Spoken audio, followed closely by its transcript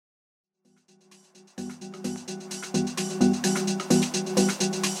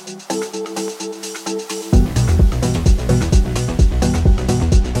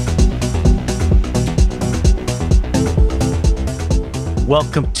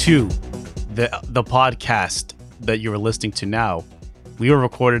Welcome to the podcast that you're listening to now. We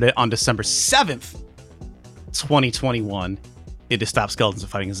recorded it on December 7th, 2021. It is Stop Skeletons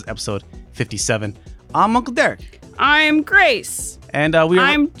Fighting. This is episode 57. I'm Uncle Derek. I'm Grace. And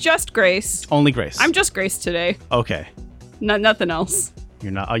I'm just Grace. Only Grace. I'm just Grace today. Okay. Nothing else.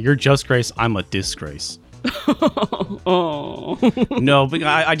 You're not. You're just Grace. I'm a disgrace. Oh. No, but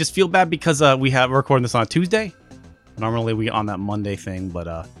I just feel bad because we're recording this on a Tuesday. Normally we on that Monday thing,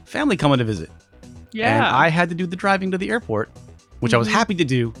 but family coming to visit. Yeah. And I had to do the driving to the airport, which I was happy to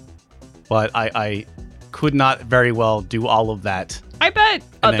do, but I could not very well do all of that. I bet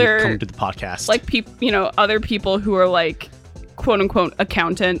and then other come to the podcast. like other people who are like quote unquote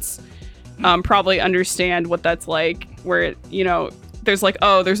accountants probably understand what that's like, where there's like,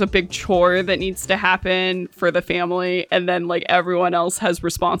 oh, there's a big chore that needs to happen for the family, and then like everyone else has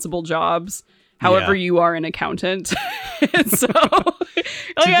responsible jobs. However, you are an accountant. So, to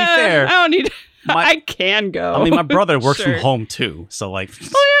be fair, I don't need. I can go. I mean, my brother works Sure. from home too, so like.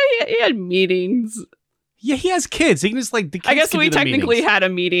 Oh yeah, he had meetings. Yeah, he has kids. He can just like. The kids I guess can we do the technically meetings. had a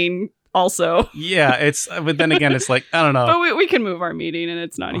meeting also. Yeah, but then again, it's like I don't know. But we can move our meeting, and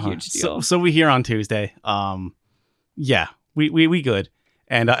it's not a huge deal. So we here on Tuesday. Yeah, we good,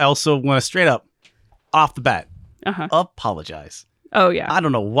 and I also want to straight up, off the bat, apologize. Oh yeah. I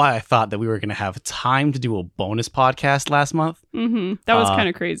don't know why I thought that we were going to have time to do a bonus podcast last month. Mm-hmm. That was kind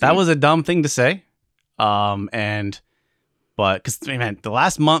of crazy. That was a dumb thing to say. But because man, the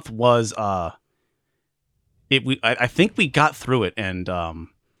last month was I think we got through it, and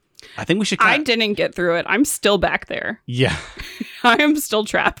I think we should. I didn't get through it. I'm still back there. Yeah, I am still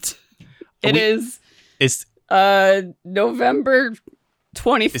trapped. It's November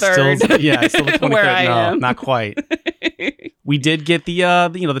 23rd. It's still the 23rd. Where I am. Not quite. We did get the 2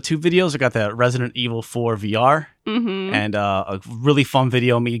 videos. I got the Resident Evil 4 VR and a really fun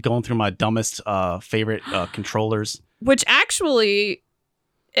video of me going through my dumbest favorite controllers. Which actually,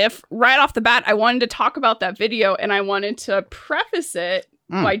 if right off the bat, I wanted to talk about that video, and I wanted to preface it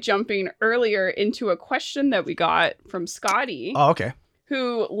by jumping earlier into a question that we got from Scotty. Oh, okay.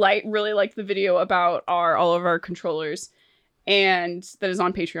 Who really liked the video about all of our controllers, and that is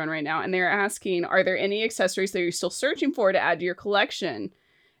on Patreon right now. And they're asking, are there any accessories that you're still searching for to add to your collection?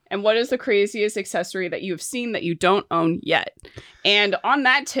 And what is the craziest accessory that you have seen that you don't own yet? And on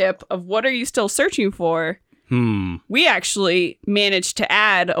that tip of what are you still searching for, we actually managed to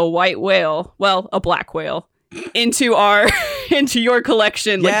add a white whale, well, a black whale, into your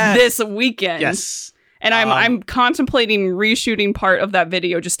collection like this weekend. Yes. And I'm contemplating reshooting part of that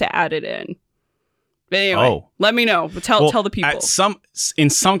video just to add it in. But anyway, let me know. Tell the people. In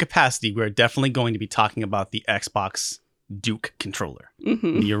some capacity, we're definitely going to be talking about the Xbox Duke controller.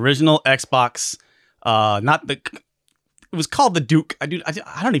 The original Xbox, it was called the Duke. I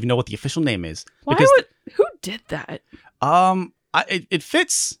don't even know what the official name is. Who did that? It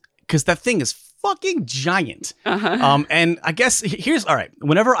fits because that thing is fucking giant. And I guess here's all right.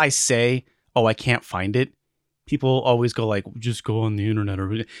 Whenever I say, "Oh, I can't find it," people always go like, "Just go on the internet."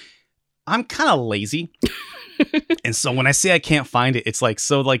 Or I'm kind of lazy, and so when I say I can't find it, it's like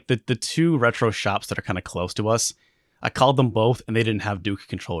the 2 retro shops that are kind of close to us. I called them both, and they didn't have Duke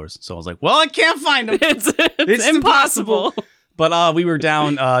controllers, so I was like, "Well, I can't find them. It's impossible." But we were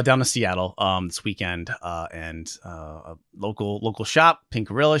down to Seattle this weekend, and a local shop, Pink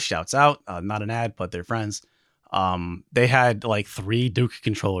Gorilla, shouts out. Not an ad, but they're friends. They had like 3 Duke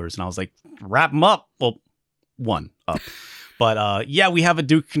controllers, and I was like, wrap them up. Well, 1 up. But we have a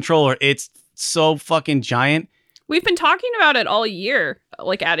Duke controller. It's so fucking giant. We've been talking about it all year,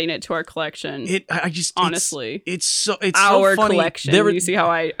 like adding it to our collection. Honestly, it's our so funny. collection. You see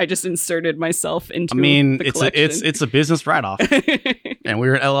how I just inserted myself into. The collection. it's a business write-off, and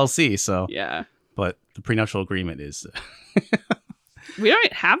we're an LLC, so yeah. But the prenuptial agreement is. We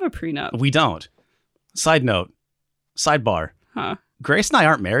don't have a prenup. We don't. Side note, sidebar. Grace and I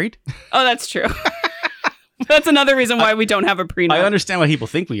aren't married. Oh, that's true. That's another reason why we don't have a prenup. I understand why people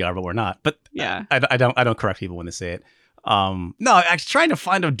think we are, but we're not. But yeah, I don't correct people when they say it. No, actually trying to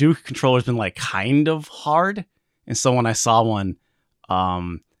find a Duke controller has been like kind of hard. And so when I saw one,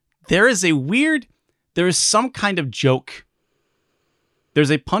 there is some kind of joke.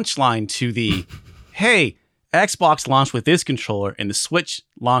 There's a punchline to the, hey, Xbox launched with this controller and the Switch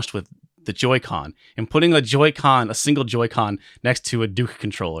launched with the Joy-Con, and putting a single Joy-Con next to a Duke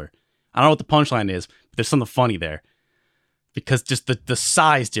controller. I don't know what the punchline is, but there's something funny there. Because just the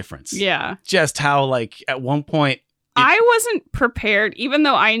size difference. Yeah. Just how, like, at one point... I wasn't prepared, even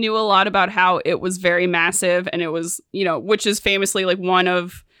though I knew a lot about how it was very massive, and it was, which is famously, like, one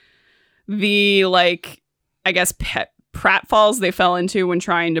of the, like, I guess, pratfalls they fell into when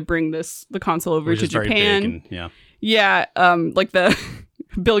trying to bring the console over Which to is very Japan. big and, yeah. Yeah, like the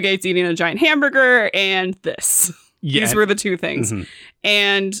Bill Gates eating a giant hamburger and this. Yeah. These were the two things. Mhm.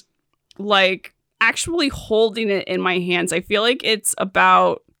 And like actually holding it in my hands, I feel like it's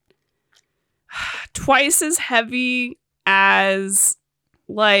about twice as heavy as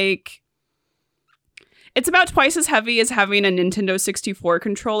like it's about twice as heavy as having a Nintendo 64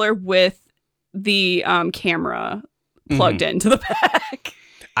 controller with the camera plugged into the back.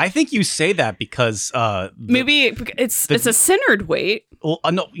 I think you say that because Maybe it's a centered weight. Well,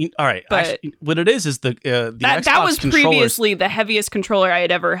 no, all right. But actually, what it is the Xbox that was controllers, previously the heaviest controller I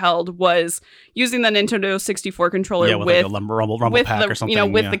had ever held was using the Nintendo 64 controller with with like a rumble with pack the or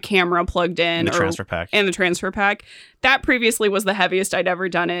something, with the camera plugged in and the transfer pack. and the transfer pack. That previously was the heaviest I'd ever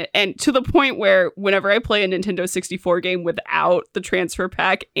done it, and to the point where whenever I play a Nintendo 64 game without the transfer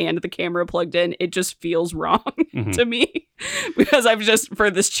pack and the camera plugged in, it just feels wrong to me because I've just for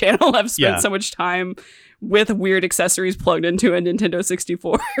this channel I've spent so much time with weird accessories plugged into a Nintendo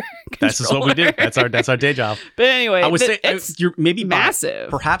 64 That's just what we do. That's our day job. But anyway, I would say it's you're maybe massive.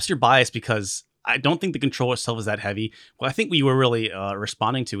 Perhaps you're biased because I don't think the controller itself is that heavy. What I think we were really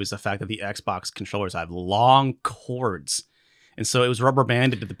responding to is the fact that the Xbox controllers have long cords. And so it was rubber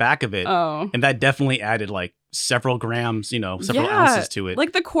banded to the back of it. Oh. And that definitely added like several grams, several ounces to it.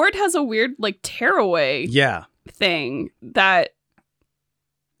 Like the cord has a weird like tearaway thing that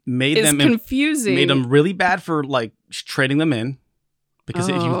is confusing. Made them really bad for like trading them in. Because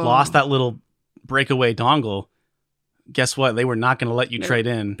if you lost that little breakaway dongle, guess what? They were not going to let you trade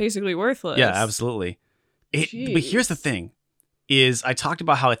in. Basically worthless. Yeah, absolutely. But here's the thing. Is I talked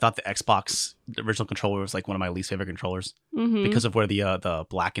about how I thought the Xbox the original controller was like one of my least favorite controllers because of where the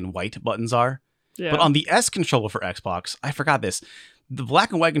black and white buttons are. Yeah. But on the S controller for Xbox, I forgot this. The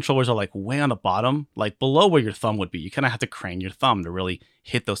black and white controllers are like way on the bottom, like below where your thumb would be. You kind of have to crane your thumb to really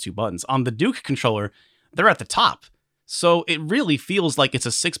hit those two buttons. On the Duke controller, they're at the top. So it really feels like it's a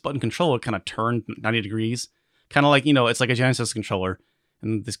 6-button controller kind of turned 90 degrees. Kind of like, it's like a Genesis controller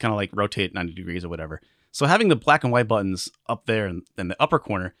and this kind of like rotate 90 degrees or whatever. So having the black and white buttons up there in the upper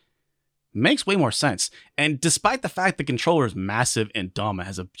corner makes way more sense. And despite the fact the controller is massive and dumb, it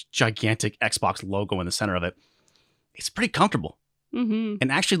has a gigantic Xbox logo in the center of it, it's pretty comfortable. Mm-hmm.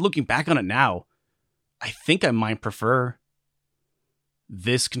 And actually looking back on it now, I think I might prefer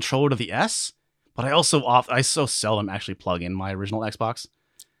this controller to the S, but I so seldom actually plug in my original Xbox.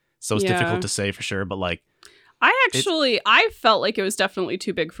 So it's difficult to say for sure, but like I felt like it was definitely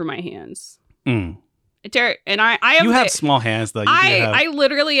too big for my hands. Derek, and I have small hands though. I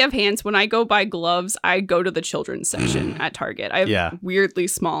literally have hands. When I go buy gloves, I go to the children's section at Target. I have weirdly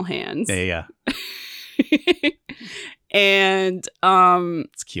small hands. Yeah. And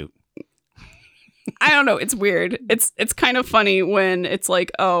it's cute. I don't know. It's weird. It's kind of funny when it's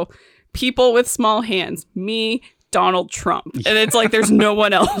like, oh, people with small hands, me, Donald Trump, and it's like there's no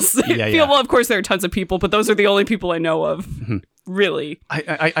one else. Well, of course there are tons of people, but those are the only people I know of. Really,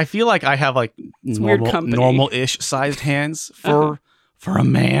 I feel like I have like normal-ish sized hands for a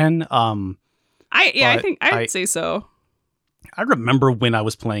man. I think I would say so. I remember when I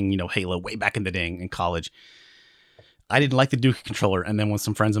was playing, Halo way back in the day in college. I didn't like the Duke controller, and then when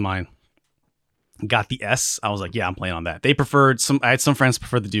some friends of mine got the S, I was like, yeah, I'm playing on that. I had some friends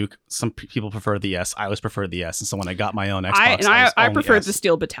prefer the Duke, some people prefer the S. I always preferred the S, and so when I got my own Xbox, I preferred the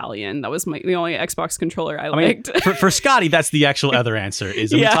Steel Battalion. That was the only Xbox controller I liked. Mean, for Scotty, that's the actual other answer. And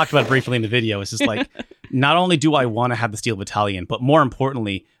we talked about it briefly in the video. It's just like, not only do I want to have the Steel Battalion, but more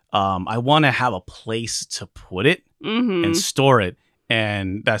importantly, I want to have a place to put it and store it,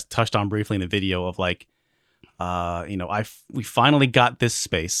 and that's touched on briefly in the video of like, we finally got this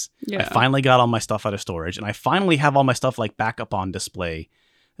space. Yeah. I finally got all my stuff out of storage, and I finally have all my stuff like back up on display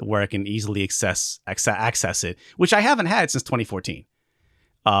where I can easily access it, which I haven't had since 2014.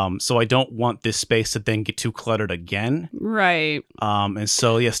 So I don't want this space to then get too cluttered again. Right. And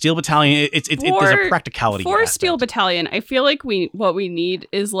so Steel Battalion, there's a practicality for aspect. Steel Battalion. I feel like what we need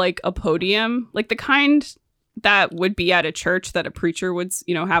is like a podium, like the kind that would be at a church that a preacher would,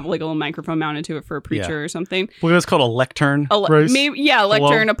 have like a little microphone mounted to it for a preacher or something. Well, it's called a lectern. A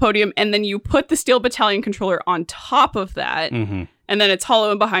lectern, a podium, and then you put the Steel Battalion controller on top of that, and then it's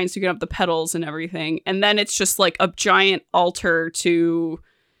hollow in behind, so you can have the pedals and everything, and then it's just like a giant altar to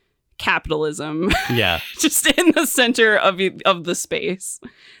capitalism. Yeah, just in the center of the space.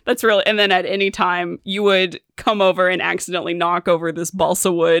 That's really, and then at any time you would come over and accidentally knock over this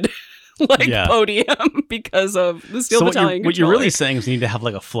balsa wood. Podium because of the Steel Battalion. What you're really saying is you need to have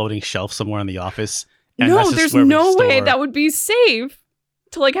like a floating shelf somewhere in the office. No, there's no way that would be safe.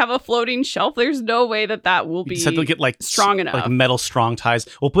 to like have a floating shelf. There's no way that will We be just have to get like strong enough. like metal strong ties.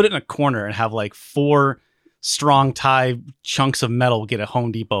 We'll put it in a corner and have like 4 strong tie chunks of metal. Get a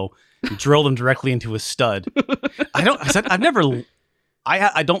Home Depot, and drill them directly into a stud. I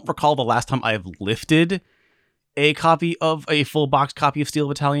don't recall the last time I have lifted a copy of a full box copy of Steel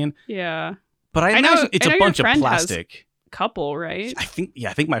Battalion. Yeah. But I know- imagine it's I know a your bunch of friend has- plastic. Couple, right? I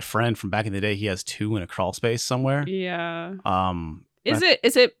think my friend from back in the day, he has 2 in a crawl space somewhere. Yeah. Is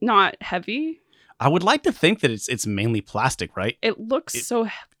Is it not heavy? I would like to think that it's mainly plastic, right? It looks so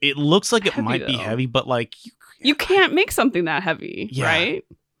It looks like it Heavy, might be though. heavy, but like you can't make something that heavy, Yeah. right?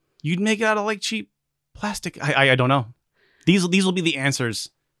 you'd make it out of like cheap plastic. I don't know. These will be the answers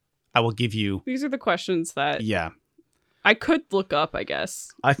I will give you. These are the questions that Yeah, I could look up, I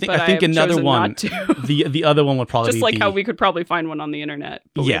guess. I think but I think have another chosen one. not to. The other one would probably Just be like how we could probably find one on the internet,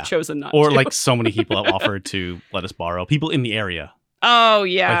 but Yeah. we've chosen not or to. like so many people have offered to let us borrow. People in the area, oh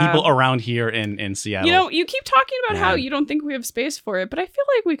yeah, like people around here in Seattle. you know, you keep talking about how Man. you don't think we have space for it, but I feel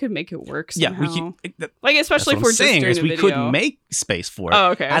like we could make it work yeah, somehow. that's Like especially if what we're I'm saying just is doing we a video. could make space for it.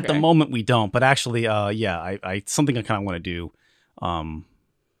 Oh, okay. At the okay. moment we don't, but actually, I something I kind of want to do.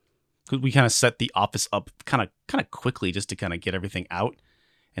 'Cause we kind of set the office up kind of quickly just to kind of get everything out.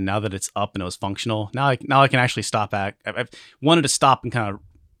 And now that it's up and it was functional, now I can actually stop back. I've wanted to stop and kind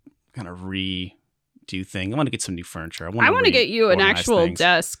of redo things. I want to get some new furniture. I want to get you an reorganize actual things.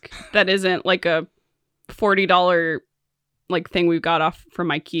 desk that isn't like a $40 like thing we got off from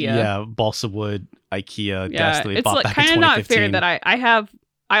IKEA. Yeah, balsa wood IKEA desk that we it's bought like back in kind of not fair 2015. that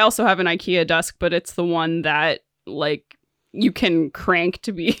I also have an IKEA desk, but it's the one that like you can crank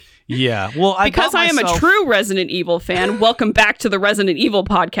to be Yeah, well, because I am a true Resident Evil fan. Welcome back to the Resident Evil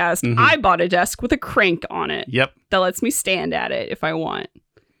podcast. Mhm. I bought a desk with a crank on it Yep. that lets me stand at it if I want.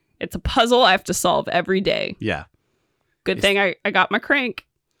 It's a puzzle I have to solve every day. Yeah. Good thing I got my crank.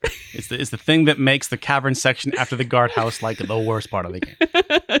 It's the thing that makes the cavern section after the guardhouse like the worst part of the game.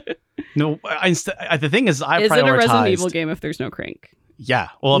 No, the thing is, I Is prioritized. it a Resident Evil game if there's no crank? Yeah.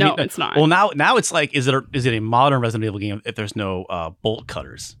 Well, No, I mean, it's not. Well, now it's like, is it a modern Resident Evil game if there's no bolt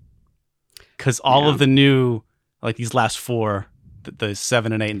cutters? Because all Yeah. of the new, like these last 4, the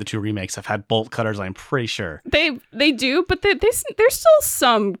 7 and 8 and the 2 remakes have had bolt cutters. I'm pretty sure. They do, but there's still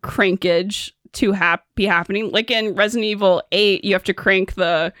some crankage to be happening. Like in Resident Evil 8, you have to crank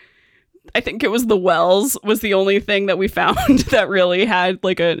I think it was the wells was the only thing that we found that really had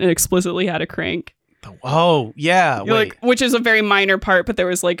like explicitly had a crank. Oh yeah. You're Wait. like, which is a very minor part, but there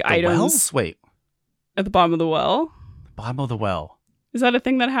was like The items wells? Wait. at the bottom of the well. Bottom of the well. Is that a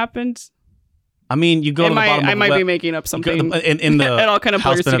thing that happened? I mean, you go to the bottom of I the might well. be making up something. in the It all kind of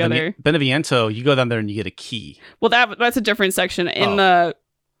House blurs together. Beneviento, you go down there and you get a key. Well, that's a different section. In the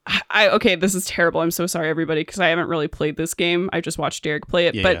okay, this is terrible. I'm so sorry, everybody, because I haven't really played this game. I just watched Derek play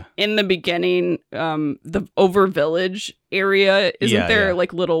it. Yeah, but yeah. in the beginning, the Over Village area, isn't there yeah.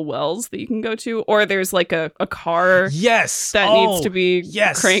 like little wells that you can go to? Or there's like a car Yes. that needs to be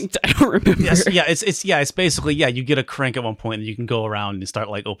yes. cranked? I don't remember. Yes, yeah, it's basically you get a crank at one point and you can go around and start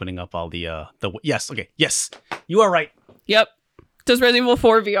like opening up all the yes. You are right. Yep. Does Resident Evil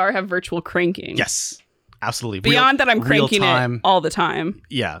 4 VR have virtual cranking? Yes. Absolutely. Beyond that, I'm real cranking time. it all the time.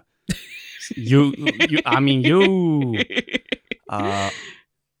 Yeah. you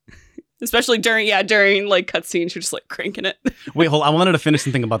Especially during like cutscenes, you're just like cranking it. wait, hold on. I wanted to finish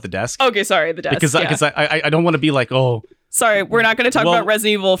something about the desk. Okay, sorry, the desk. because yeah. I don't want to be like, oh, Sorry, we're not going to talk Well, about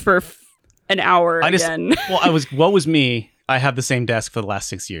Resident Evil for an hour again. what was me? I have the same desk for the last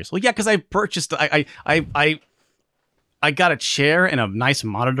 6 years. Well, yeah, because I purchased I got a chair and a nice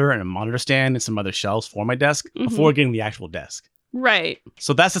monitor and a monitor stand and some other shelves for my desk before getting the actual desk. Right.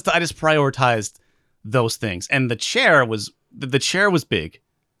 So I just prioritized those things. And the chair was big.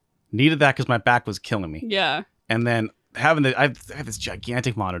 Needed that because my back was killing me. Yeah. And then I have this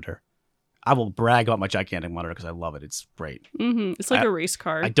gigantic monitor. I will brag about my gigantic monitor because I love it. It's great. Mm-hmm. It's like a race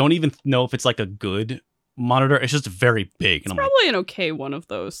car. I don't even know if it's like a good monitor. It's just very big. And It's probably an okay one of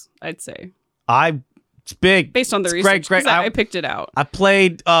those, I'd say. It's big. Based on the It's research. great. 'Cause I picked it out. I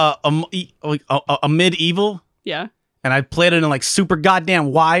played a medieval, Yeah. and I played it in like super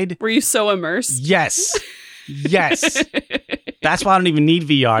goddamn wide. Were you so immersed? Yes. Yes. That's why I don't even need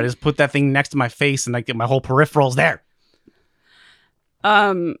VR. I just put that thing next to my face and I get my whole peripherals there.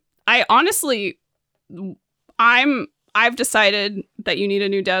 I honestly, I've decided that you need a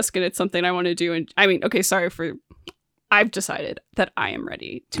new desk and it's something I want to do. And I mean, okay, I've decided that I am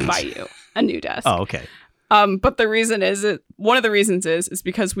ready to buy you a new desk. Oh, okay. But the reason is one of the reasons is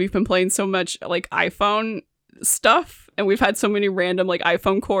because we've been playing so much like iPhone stuff, and we've had so many random like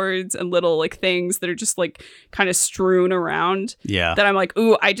iPhone cords and little like things that are just like kind of strewn around. Yeah. That I'm like,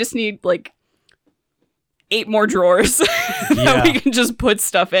 ooh, I just need like 8 more drawers that Yeah. we can just put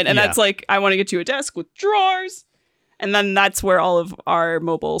stuff in. And Yeah. that's like, I want to get you a desk with drawers. And then that's where all of our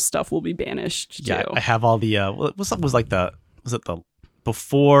mobile stuff will be banished Yeah, to. I have all the what's up was like the was it the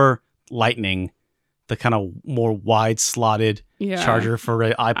before Lightning, the kind of more wide slotted Yeah. charger for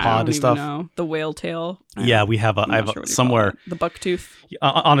an I iPod don't and even stuff. know. The whale tail. Yeah, we have I'm I not have sure what you somewhere call it. The buck tooth.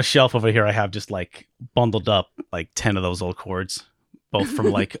 on a shelf over here. I have just like bundled up like 10 of those old cords, both from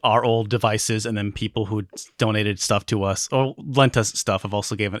like our old devices and then people who donated stuff to us or lent us stuff have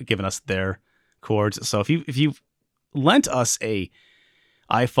also given us their cords. So if you've lent us a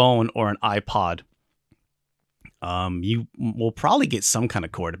iPhone or an iPod, you will probably get some kind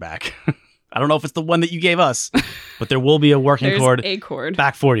of cord back. I don't know if it's the one that you gave us, but there will be a working There's cord a cord.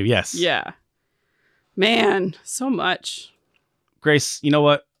 back for you. Yes. Yeah. Man, so much. Grace, you know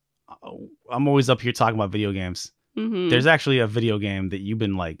what? I'm always up here talking about video games. Mm-hmm. There's actually a video game that you've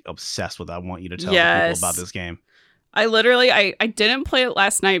been like obsessed with. I want you to tell Yes. people about this game. I literally, I didn't play it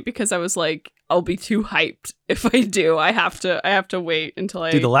last night because I was like, I'll be too hyped if I do. I have to wait until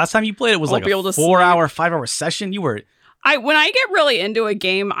I. Dude, the last time you played it was Won't like be a able to 4-hour, 5-hour session. You were When I get really into a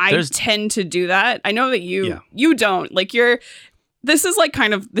game, I There's- tend to do that. I know that you Yeah. you don't. Like this is like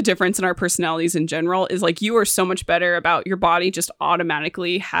kind of the difference in our personalities in general is like you are so much better about your body just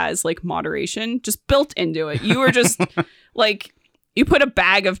automatically has like moderation just built into it. You are just like you put a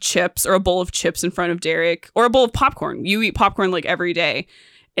bag of chips or a bowl of chips in front of Derek or a bowl of popcorn. You eat popcorn like every day.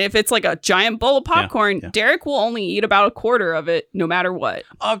 And if it's like a giant bowl of popcorn, yeah. Derek will only eat about a quarter of it no matter what.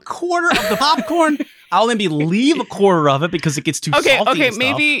 a quarter of the popcorn. I'll maybe leave a quarter of it because it gets too salty. Okay, and stuff.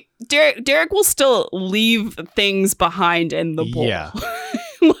 maybe Derek will still leave things behind in the bowl. Yeah.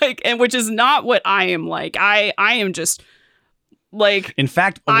 and which is not what I am like. I am just like In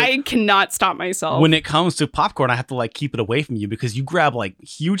fact, I cannot stop myself. when it comes to popcorn, I have to like keep it away from you because you grab like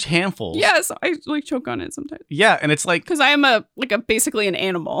huge handfuls. Yes, I like choke on it sometimes. Yeah, and it's like Because I am a basically an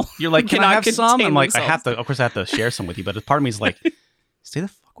animal. you're like, can I Cannot have some? contain I'm like, I themselves. have to. Of course, I have to share some with you. But part of me is like, stay the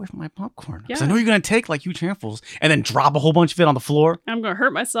fuck away from my popcorn because I Yeah. know you're gonna take like huge handfuls and then drop a whole bunch of it on the floor. I'm gonna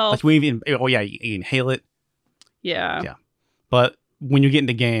hurt myself. Like we even, oh yeah, you inhale it. Yeah. Yeah. But when you get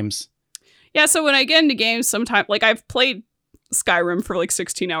into games, Yeah, so when I get into games sometimes like I've played Skyrim for like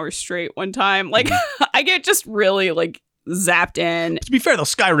 16 hours straight one time. Like I get just really like zapped in. to be fair though,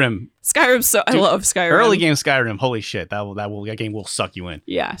 Skyrim, I Dude, love Skyrim. early game Skyrim, holy shit, that game will suck you in.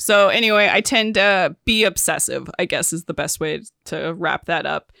 Yeah. So anyway, I tend to be obsessive, I guess is the best way to wrap that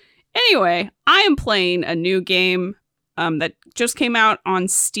up. Anyway, I am playing a new game that just came out on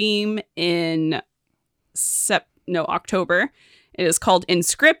Steam in October. It is called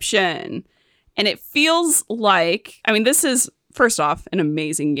Inscription. And it feels like, I mean, this is, first off, an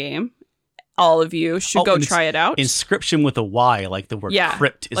amazing game. All of you should go and it's try it out. Inscription with a Y, like the word Yeah,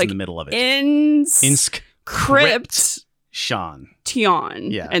 crypt is like in the middle of it. Inscrypt Sean.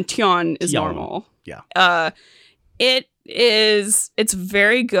 Tion. Yeah. And Tion is Tion. normal. Yeah. It's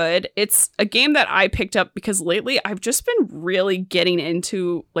very good. It's a game that I picked up because lately I've just been really getting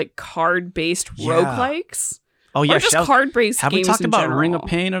into like card-based Yeah. roguelikes. Oh yeah, or just card-based have games we talked in about general. Ring of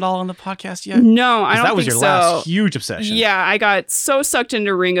Pain at all on the podcast yet? No, I 'Cause don't that was think your so. last huge obsession. Yeah, I got so sucked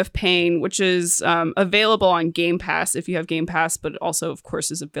into Ring of Pain, which is available on Game Pass if you have Game Pass, but also, of course,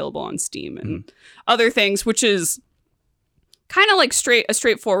 is available on Steam and other things, which is kind of like a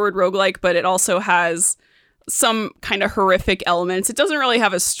straightforward roguelike, but it also has some kind of horrific elements. It doesn't really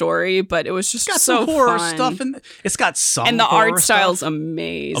have a story, but it was just It's got so some horror fun. stuff and it's got some And the horror art style's stuff.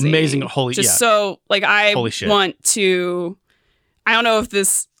 amazing. Amazing. Holy just yeah. so like I Holy shit. want to I don't know if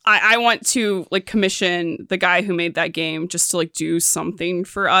this I want to like commission the guy who made that game just to like do something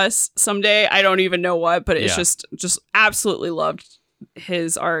for us someday. I don't even know what, but it's Yeah. just absolutely loved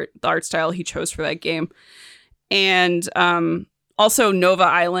his art, the art style he chose for that game. And also Nova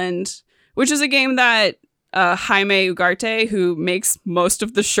Island, which is a game that Jaime Ugarte, who makes most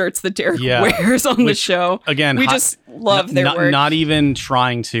of the shirts that Derek Yeah. wears on the Which, show. Again, We just love their work. Not even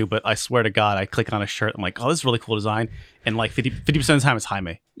trying to, but I swear to God, I click on a shirt. I'm like, oh, this is really cool design. And like 50% of the time, it's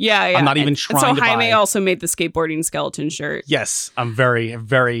Jaime. Yeah, yeah. I'm not even And trying so to Jaime buy. also made the skateboarding skeleton shirt. Yes, I'm very,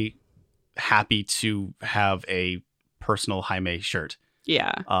 very happy to have a personal Jaime shirt.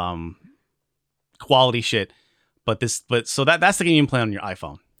 Yeah. Quality shit. But so that's the game you can play on your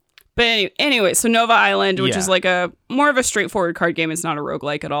iPhone. But anyway, so Nova Island, which Yeah. is like a more of a straightforward card game. It's not a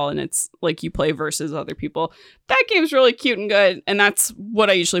roguelike at all. And it's like you play versus other people. That game's really cute and good. And that's what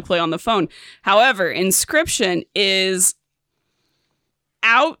I usually play on the phone. However, Inscription is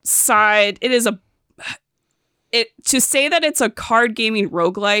outside. It is to say that it's a card gaming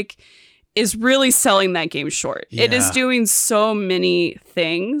roguelike is really selling that game short. It is Yeah. doing so many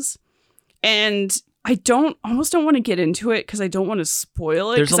things, and I almost don't want to get into it because I don't want to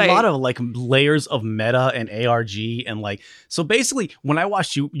spoil it. There's 'cause a lot of like layers of meta and ARG and like, so basically when I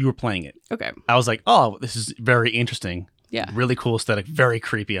watched you were playing it, Okay. I was like, oh, this is very interesting. Yeah. Really cool aesthetic, very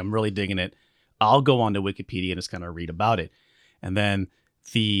creepy. I'm really digging it. I'll go on to Wikipedia and just kind of read about it. And then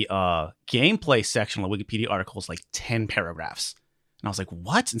the gameplay section of the Wikipedia article is like 10 paragraphs. And I was like,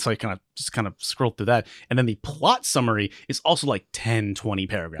 what? And so I kind of scrolled through that. And then the plot summary is also like 10, 20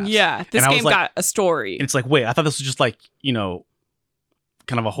 paragraphs. Yeah. This And I was game like- got a story. And it's like, wait, I thought this was just like,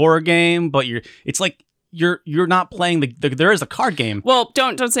 kind of a horror game, but you're not playing there is a card game. Well,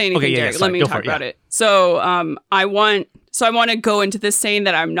 don't say anything, Okay, yeah, Derek. sorry, Let me go talk for it, about yeah. it. So, I want to go into this saying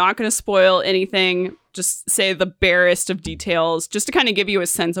that I'm not going to spoil anything. Just say the barest of details, just to kind of give you a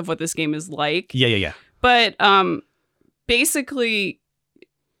sense of what this game is like. Yeah. But basically,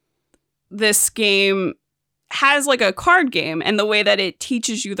 this game has like a card game, and the way that it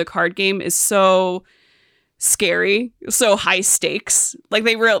teaches you the card game is so scary, so high stakes. Like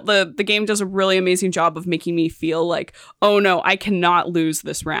the game does a really amazing job of making me feel like, oh no, I cannot lose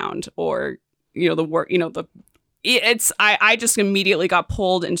this round, or I just immediately got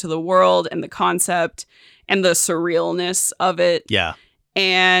pulled into the world and the concept and the surrealness of it. Yeah.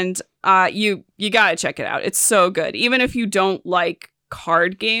 And you gotta check it out. It's so good. Even if you don't like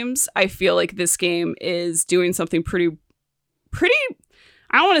card games, I feel like this game is doing something pretty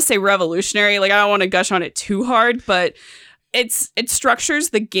I don't want to say revolutionary, like I don't want to gush on it too hard, but it structures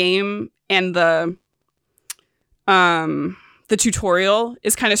the game, and the tutorial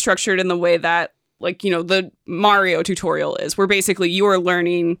is kind of structured in the way that, like, the Mario tutorial is, where basically you are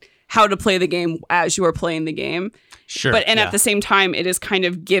learning how to play the game as you are playing the game. Sure. But yeah. at the same time, it is kind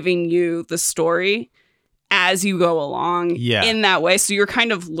of giving you the story as you go along in that way. So you're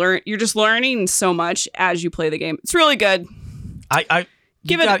kind of you're just learning so much as you play the game. It's really good.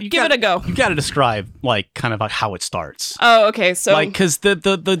 Give it a go. You got to describe like kind of like how it starts. Oh, okay. So like, cause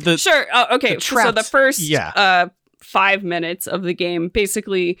the sure. Oh, okay. the So the first 5 minutes of the game,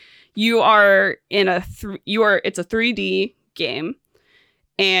 basically you are in it's a 3D game,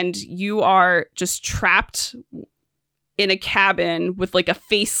 and you are just trapped in a cabin with like a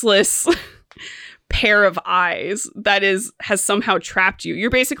faceless pair of eyes that has somehow trapped you.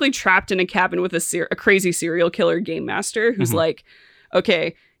 You're basically trapped in a cabin with a crazy serial killer game master who's like,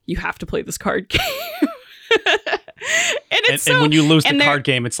 okay, you have to play this card game. and when you lose the card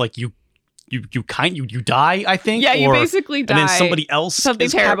game, it's like you die, I think. Yeah, you basically die. And then somebody else something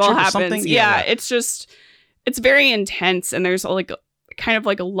is terrible captured or happens. something? Yeah, it's very intense, and there's like kind of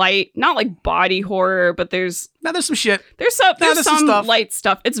like a light, not like body horror, but there's some shit. There's some stuff. light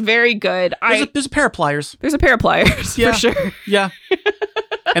stuff. It's very good. There's a pair of pliers. There's a pair of pliers for sure. Yeah.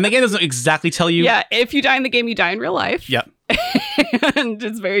 And the game doesn't exactly tell you. Yeah, if you die in the game, you die in real life. Yep. And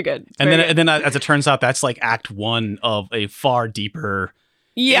it's very good. And then as it turns out, that's like act 1 of a far deeper.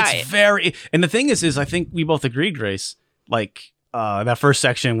 Yeah. It's very. And the thing is I think we both agreed, Grace. Like that first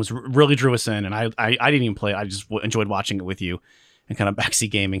section really drew us in, and I didn't even play it. I just enjoyed watching it with you and kind of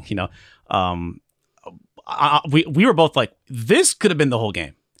backseat gaming. We were both like, this could have been the whole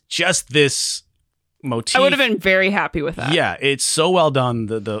game. Just this motif. I would have been very happy with that. Yeah, it's so well done.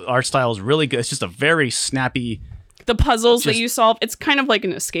 The art style is really good. It's just a very snappy. The puzzles that you solve, it's kind of like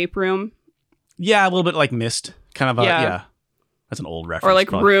an escape room. Yeah, a little bit like Myst. Kind of yeah. That's an old reference. Or like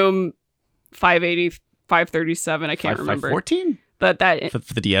probably. Room 580, 537, I can't remember. 514? That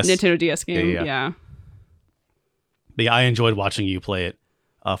for the DS? Nintendo DS game, yeah. But yeah, I enjoyed watching you play it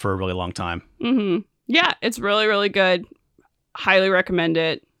for a really long time. Mm-hmm. Yeah, it's really, really good. Highly recommend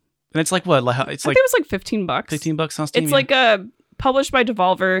it. And it's like what? I think it was like $15. $15 on Steam. It's like published by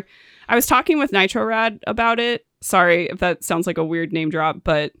Devolver. I was talking with Nitro Rad about it. Sorry if that sounds like a weird name drop,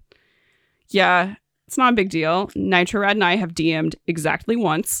 but yeah, it's not a big deal. Nitro Rad and I have DM'd exactly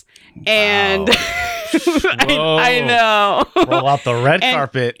once. And I know. Roll out the red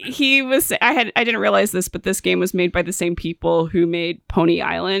carpet. He was I didn't realize this, but this game was made by the same people who made Pony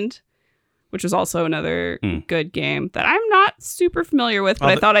Island, which is also another good game that I'm not super familiar with, but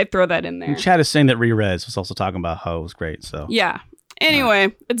I thought I'd throw that in there. Chad is saying that Re-Res was also talking about how it was great. So yeah.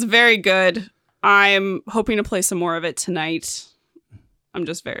 Anyway, It's very good. I'm hoping to play some more of it tonight. I'm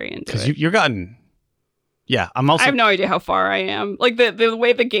just very into it. Because you're gotten... Yeah, I have no idea how far I am. Like the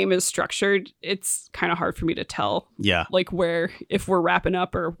way the game is structured, it's kind of hard for me to tell. Yeah. Like if we're wrapping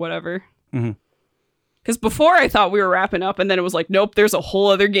up or whatever. Mm-hmm. Because before I thought we were wrapping up, and then it was like, nope, there's a whole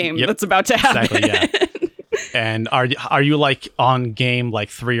other game that's about to happen. Exactly, yeah. And are you like on game like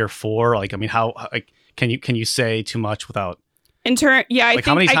 3 or 4? Like, I mean, how like can you say too much without? I like, think,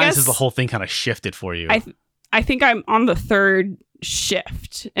 how many I times guess, has the whole thing kind of shifted for you? I think I'm on the third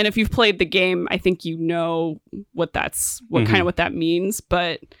shift, and if you've played the game, I think you know what kind of what that means.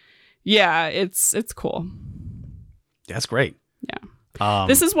 But yeah, it's cool. That's great. Yeah.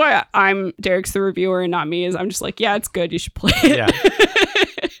 This is why Derek's the reviewer and not me. Is I'm just like, yeah, it's good. You should play it. Yeah.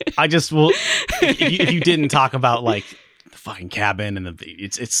 I just will. If you didn't talk about like the fucking cabin and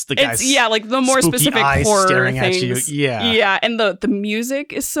it's the guys. Like the more specific eyes horror staring things. at you. Yeah. Yeah, and the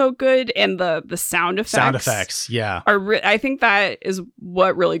music is so good, and the sound effects. Sound effects. Yeah. I think that is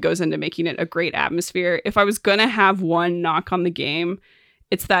what really goes into making it a great atmosphere. If I was gonna have one knock on the game,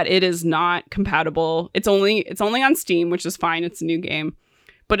 it's that it is not compatible. It's only on Steam, which is fine. It's a new game,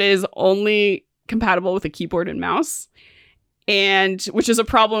 but it is only compatible with a keyboard and mouse, and which is a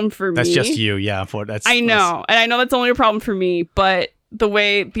problem for me. That's just you, yeah. I know, and I know that's only a problem for me. But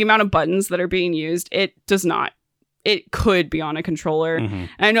the amount of buttons that are being used, it does not. It could be on a controller, and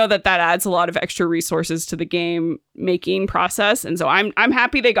I know that adds a lot of extra resources to the game making process. And so I'm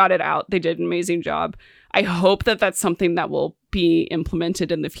happy they got it out. They did an amazing job. I hope that that's something that will be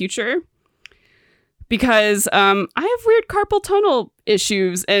implemented in the future, because I have weird carpal tunnel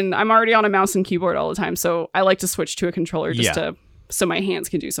issues, and I'm already on a mouse and keyboard all the time. So I like to switch to a controller so my hands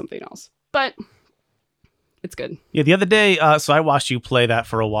can do something else. But it's good. Yeah. The other day, so I watched you play that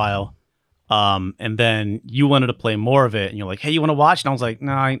for a while, and then you wanted to play more of it, and you're like, "Hey, you want to watch?" And I was like,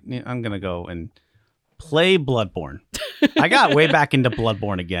 "No, I'm gonna go and play Bloodborne." I got way back into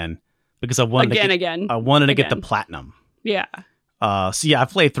Bloodborne again. Because I wanted to get the platinum. Yeah. So yeah, I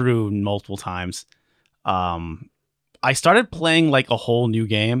played through multiple times. I started playing like a whole new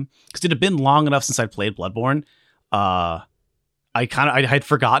game because it had been long enough since I'd played Bloodborne. I had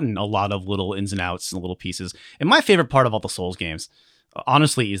forgotten a lot of little ins and outs and little pieces. And my favorite part of all the Souls games,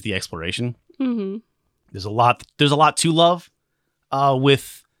 honestly, is the exploration. Mm-hmm. There's a lot to love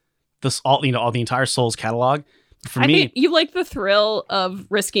with this all the entire Souls catalog. For me, think you like the thrill of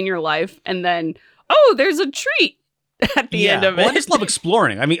risking your life, and then there's a treat at the end of it. Well, I just love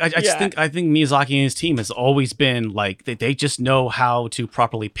exploring. I mean, I think Miyazaki and his team has always been like they just know how to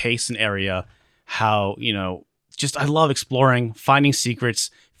properly pace an area. How I love exploring, finding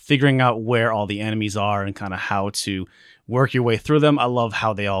secrets, figuring out where all the enemies are, and kind of how to work your way through them. I love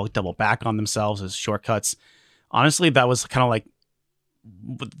how they all double back on themselves as shortcuts. Honestly, that was kind of like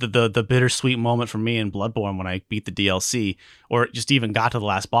the bittersweet moment for me in Bloodborne when I beat the DLC, or just even got to the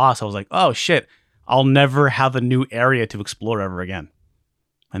last boss. I was like, oh shit, I'll never have a new area to explore ever again.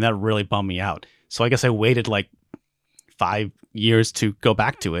 And that really bummed me out. So I guess I waited like 5 years to go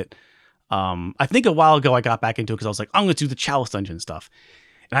back to it. I think a while ago I got back into it because I was like, I'm going to do the Chalice Dungeon stuff.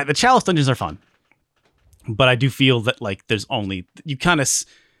 And the Chalice Dungeons are fun. But I do feel that like there's only,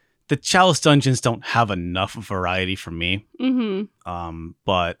 the Chalice Dungeons don't have enough variety for me. Mm-hmm.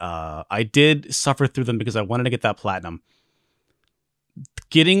 But I did suffer through them because I wanted to get that platinum.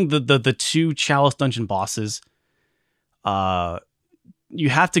 Getting the 2 Chalice Dungeon bosses, you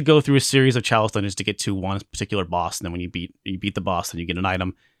have to go through a series of Chalice Dungeons to get to one particular boss, and then when you beat the boss, then you get an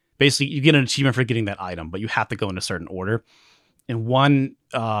item. Basically, you get an achievement for getting that item, but you have to go in a certain order. And one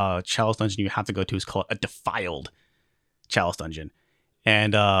Chalice Dungeon you have to go to is called a Defiled Chalice Dungeon.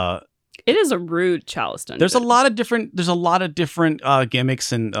 And it is a rude Chalice Dungeon. There's a lot of different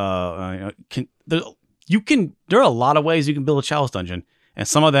gimmicks, and there are a lot of ways you can build a Chalice Dungeon, and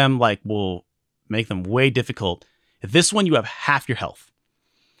some of them like will make them way difficult. This one you have half your health,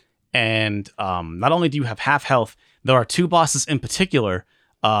 and not only do you have half health, there are 2 bosses in particular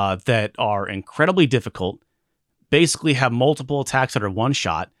that are incredibly difficult. Basically, have multiple attacks that are one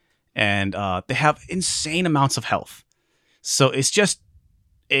shot, and they have insane amounts of health. So it's just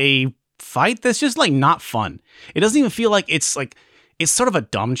a fight that's just like not fun. It doesn't even feel like it's sort of a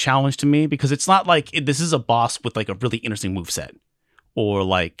dumb challenge to me, because it's not like this is a boss with like a really interesting moveset, or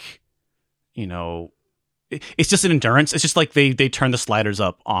like, it's just an endurance. It's just like they turn the sliders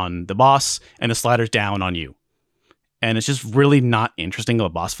up on the boss and the sliders down on you. And it's just really not interesting of a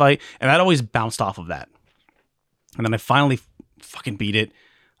boss fight. And that always bounced off of that. And then I finally fucking beat it.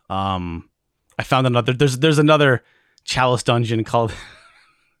 I found another, there's another Chalice Dungeon called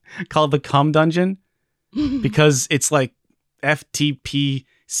the Cum Dungeon, because it's like FTPCUMMM.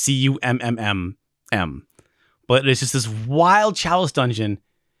 But it's just this wild Chalice Dungeon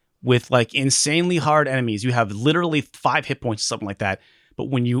with like insanely hard enemies. You have literally 5 hit points or something like that. But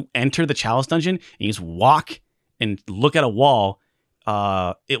when you enter the Chalice Dungeon and you just walk and look at a wall,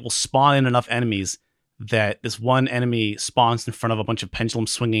 it will spawn in enough enemies that this one enemy spawns in front of a bunch of pendulum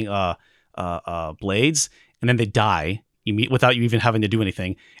swinging blades, and then they die without you even having to do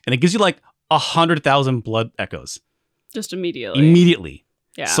anything. And it gives you like 100,000 blood echoes Just immediately. immediately.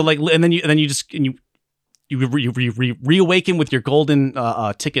 Yeah. So like, and then you just reawaken with your golden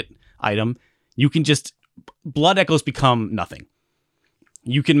ticket item. You can just blood echoes become nothing.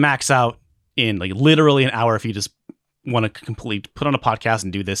 You can max out in like literally an hour if you just want to completely put on a podcast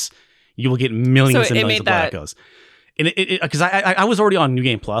and do this. You will get millions and millions of blood echoes. And because I was already on New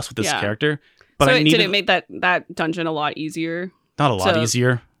Game Plus with this character, but so did it make that dungeon a lot easier? Not a lot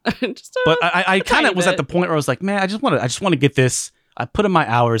easier. Just but I kind of was at the point where I was like, man, I just want to get this. I put in my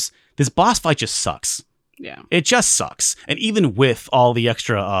hours. This boss fight just sucks. Yeah, it just sucks. And even with all the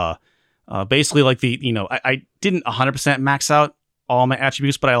extra, basically like I didn't 100% max out all my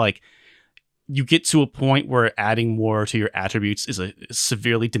attributes, but you get to a point where adding more to your attributes is a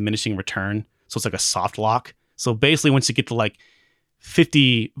severely diminishing return. So it's like a soft lock. So basically, once you get to like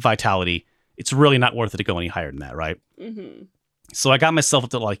 50 vitality, it's really not worth it to go any higher than that, right? Mm-hmm. So I got myself up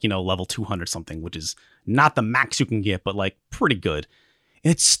to level 200 something, which is not the max you can get, but like pretty good.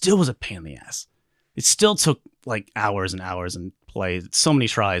 And it still was a pain in the ass. It still took like hours and hours and play, so many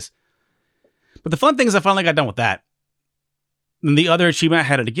tries. But the fun thing is I finally got done with that. And the other achievement I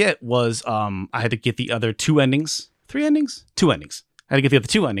had to get was I had to get the other 2 endings. 3 endings? 2 endings. I had to get the other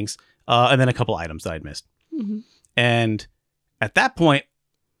 2 endings and then a couple items that I'd missed. Mm-hmm. And at that point,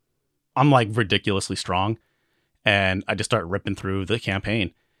 I'm like ridiculously strong. And I just start ripping through the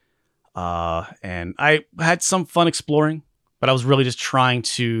campaign. And I had some fun exploring, but I was really just trying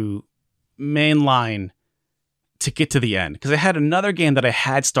to mainline to get to the end. Because I had another game that I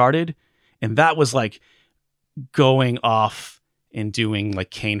had started, and that was like going off and doing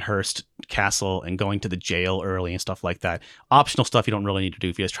like Canehurst Castle and going to the jail early and stuff like that. Optional stuff you don't really need to do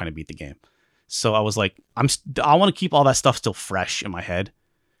if you're just trying to beat the game. So I was like, I want to keep all that stuff still fresh in my head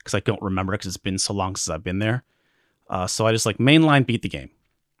because I don't remember it because it's been so long since I've been there. So I just like mainline beat the game,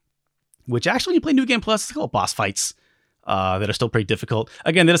 which actually when you play New Game Plus, it's a couple boss fights that are still pretty difficult.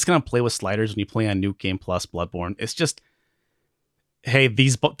 Again, they're just going to play with sliders when you play on New Game Plus Bloodborne. It's just, hey,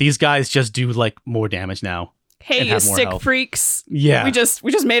 these guys just do like more damage now. Hey, you stick freaks. Yeah. We just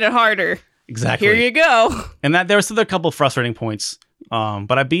made it harder. Exactly. Here you go. And that there were still a couple of frustrating points.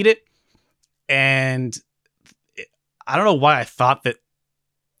 But I beat it. And I don't know why I thought that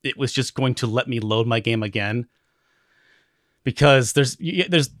it was just going to let me load my game again. Because there's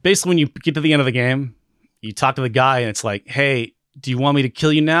basically when you get to the end of the game, you talk to the guy and it's like, hey, do you want me to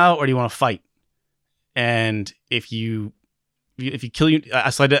kill you now or do you want to fight? And if you kill you,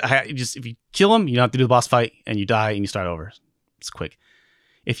 if you kill him, you don't have to do the boss fight and you die and you start over. It's quick.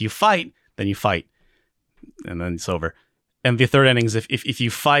 If you fight, then you fight and then it's over. And the third ending is if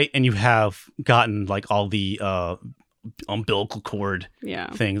you fight and you have gotten like all the umbilical cord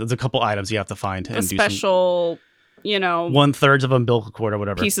things, there's a couple items you have to find and do special. 1/3 of umbilical cord or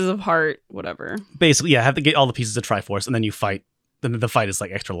whatever. Pieces of heart, whatever. Basically, have to get all the pieces of Triforce, and then you fight. Then the fight is like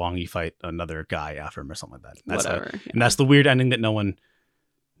extra long. You fight another guy after him or something like that. That's whatever. And that's the weird ending that no one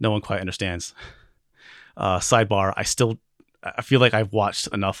quite understands. Sidebar: I feel like I've watched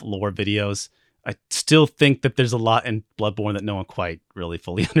enough lore videos. I still think that there's a lot in Bloodborne that no one quite really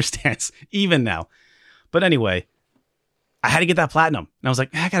fully understands, even now. But anyway, I had to get that platinum, and I was like,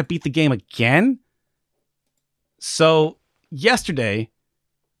 I gotta beat the game again. So yesterday,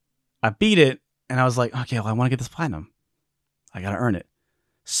 I beat it, and I was like, okay, well, I want to get this platinum. I got to earn it.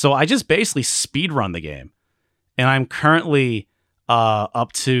 So I just basically speedrun the game. And I'm currently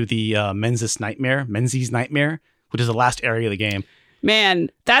up to the Menzies Nightmare, which is the last area of the game.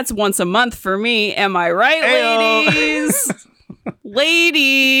 Man, that's once a month for me. Am I right, ladies?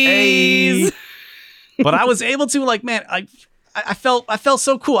 Ladies! Hey. But I was able to, like, man, I felt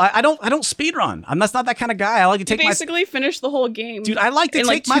so cool. I don't speedrun. That's not that kind of guy. I like to take basically finish the whole game. Dude, I like to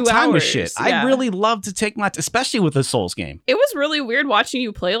take my time with shit. Yeah. I really love to take my especially with a Souls game. It was really weird watching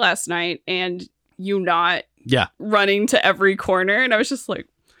you play last night and you not running to every corner, and I was just like,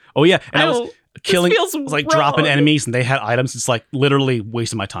 oh yeah, and I was killing, like dropping enemies, and they had items. It's like literally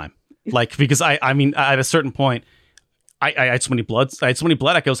wasting my time. Like because I mean at a certain point, I had so many blood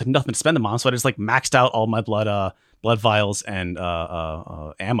echoes, had nothing to spend them on, so I just like maxed out all my blood vials and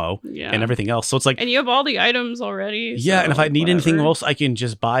ammo and everything else. So it's like, and you have all the items already. Yeah, so and if I need anything else, I can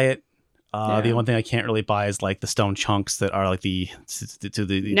just buy it. The one thing I can't really buy is like the stone chunks that are like the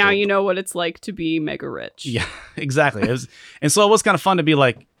now you know what it's like to be mega rich. Yeah, exactly. And so it was kind of fun to be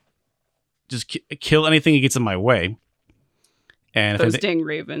like, just kill anything that gets in my way. And those dang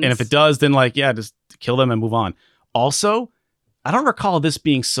ravens. And if it does, then like just kill them and move on. Also, I don't recall this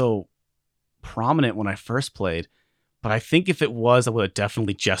being so prominent when I first played. But I think if it was, I would have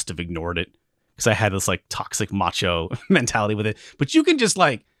definitely just have ignored it because I had this like toxic macho mentality with it. But you can just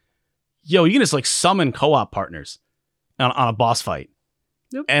like, yo, you can just like summon co-op partners on a boss fight.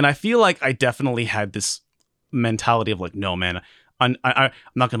 Yep. And I feel like I definitely had this mentality of like, no, man, I'm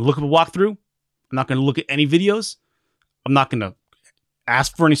not going to look at a walkthrough. I'm not going to look at any videos. I'm not going to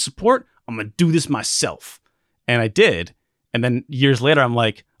ask for any support. I'm going to do this myself. And I did. And then years later, I'm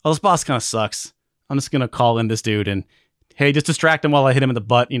like, oh, this boss kind of sucks. I'm just going to call in this dude and, hey, just distract him while I hit him in the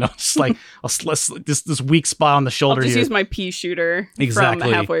butt. You know, just like this weak spot on the shoulder. I'll just here. use my pea shooter Exactly.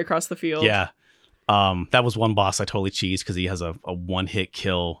 from halfway across the field. Yeah. That was one boss I totally cheesed because he has a one-hit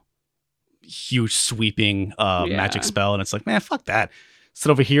kill, huge sweeping magic spell. And it's like, man, fuck that. Sit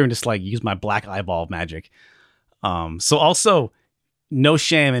over here and just like use my black eyeball magic. So also, no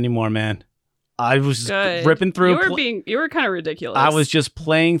shame anymore, man. I was just ripping through. You were kind of ridiculous. I was just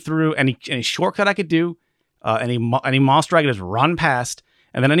playing through any shortcut I could do, any monster I could just run past,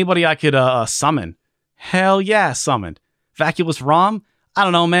 and then anybody I could summon. Hell yeah, summoned. Vacuolus Rom. I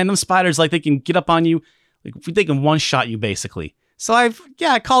don't know, man. Them spiders, like, they can get up on you. Like, they can one-shot you, basically. So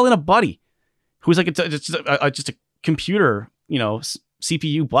I call in a buddy who's like just a computer, you know,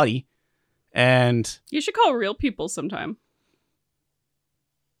 CPU buddy. And you should call real people sometime.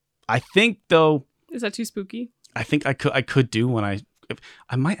 I think, though... Is that too spooky? I think I could do when I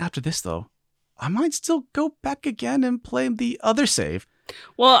might after this, though. I might still go back again and play the other save.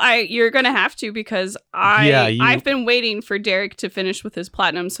 Well, you're gonna have to because I've been waiting for Derek to finish with his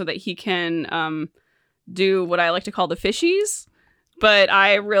platinum so that he can do what I like to call the fishies. But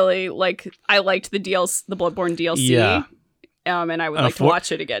I liked the DLC, the Bloodborne DLC. Yeah. And I would like to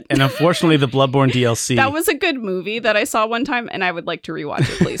watch it again. And unfortunately, the Bloodborne DLC... That was a good movie that I saw one time, and I would like to rewatch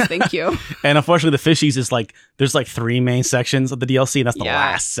it, please. Thank you. And unfortunately, the fishies is like... There's like 3 main sections of the DLC, and that's the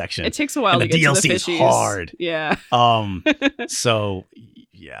last section. It takes a while to get to the fishies. The DLC is hard. Yeah. So,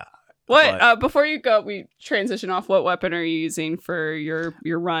 yeah. What? Before you go, we transition off. What weapon are you using for your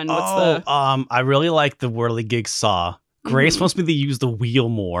run? I really like the Whirligig Saw. Grace wants me to use the wheel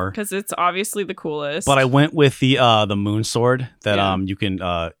more because it's obviously the coolest. But I went with the moon sword that you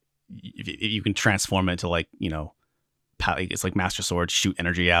can transform it into, like, you know, it's like Master Sword, shoot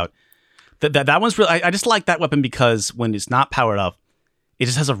energy out. That one's really I just like that weapon because when it's not powered up, it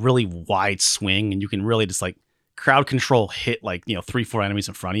just has a really wide swing and you can really just like crowd control hit like, you know, 3-4 enemies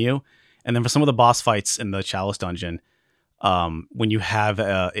in front of you. And then for some of the boss fights in the Chalice dungeon, when you have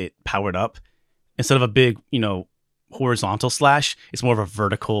it powered up, instead of a big, you know, horizontal slash, it's more of a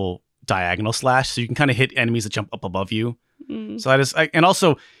vertical diagonal slash, so you can kind of hit enemies that jump up above you. So and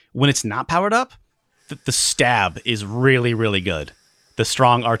also when it's not powered up, the stab is really, really good. The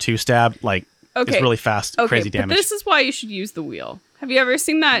strong R2 stab, like, is really fast, crazy damage. But this is why you should use the wheel. Have you ever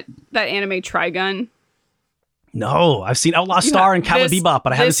seen that anime Trigun? No, I've seen Outlaw Star and Cowboy Bebop,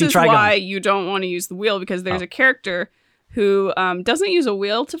 but I haven't seen Trigun. This is why you don't want to use the wheel, because there's a character who doesn't use a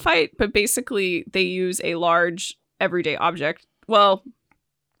wheel to fight, but basically they use a large everyday object. Well,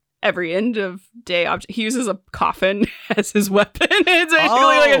 every end of day object. He uses a coffin as his weapon. It's basically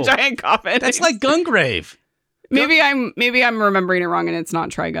like a giant coffin. That's like Gungrave. Maybe I'm remembering it wrong, and it's not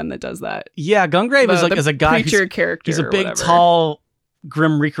Trigun that does that. Yeah, Gungrave is a guy who's character. He's a big, tall,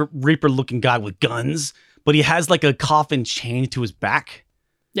 Grim Reaper looking guy with guns, but he has like a coffin chained to his back.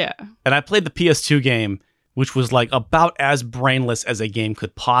 Yeah. And I played the PS2 game, which was like about as brainless as a game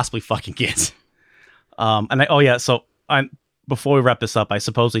could possibly fucking get. So before we wrap this up, I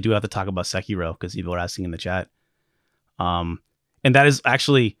suppose we do have to talk about Sekiro because people are asking in the chat. And that is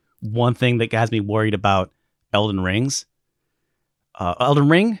actually one thing that has me worried about Elden Rings. Elden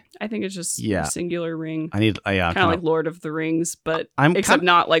Ring? I think it's just a singular ring. Kind of like Lord of the Rings, but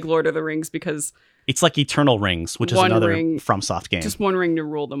not like Lord of the Rings because it's like Eternal Rings, which is another FromSoft game. Just one ring to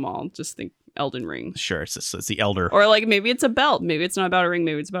rule them all. Just think Elden Ring. Sure, it's the Elder. Or like maybe it's a belt. Maybe it's not about a ring.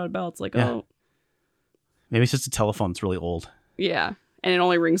 Maybe it's about a belt. It's like, maybe it's just a telephone that's really old. Yeah. And it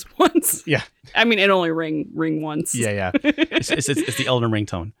only rings once. Yeah. I mean, it only ring once. Yeah. It's the Elden Ring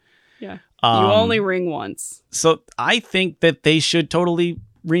tone. Yeah. You only ring once. So I think that they should totally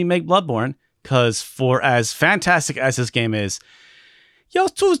remake Bloodborne because for as fantastic as this game is, it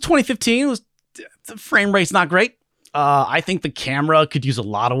was 2015. The frame rate's not great. I think the camera could use a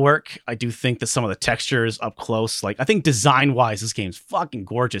lot of work. I do think that some of the textures up close, like I think design-wise, this game's fucking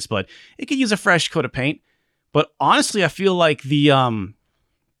gorgeous, but it could use a fresh coat of paint. But honestly, I feel like the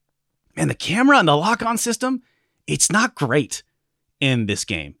camera and the lock-on system, it's not great in this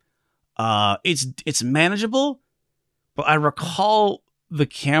game. It's manageable, but I recall the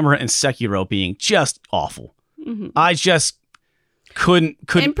camera in Sekiro being just awful. Mm-hmm. I just couldn't.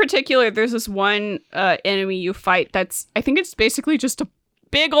 In particular, there's this one enemy you fight I think it's basically just a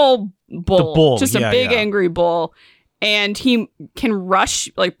big old bull. A big angry bull. and he can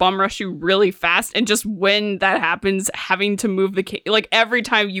bum rush you really fast, and just when that happens, having to move like every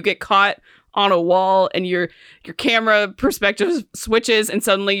time you get caught on a wall and your camera perspective switches and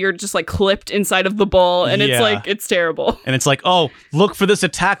suddenly you're just like clipped inside of the ball, and it's terrible. And it's like, oh, look for this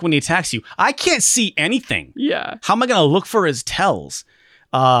attack when he attacks you. I can't see anything. Yeah. How am I gonna look for his tells?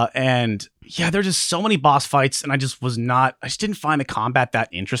 And yeah, there's just so many boss fights, and I just didn't find the combat that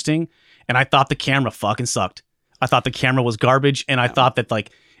interesting, and I thought the camera fucking sucked. I thought the camera was garbage, and I thought that, like,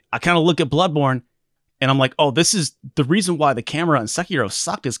 I kind of look at Bloodborne, and I'm like, oh, this is the reason why the camera in Sekiro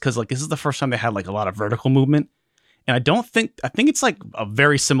sucked, is because, like, this is the first time they had, like, a lot of vertical movement, and I think it's, like, a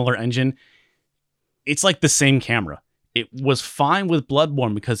very similar engine. It's, like, the same camera. It was fine with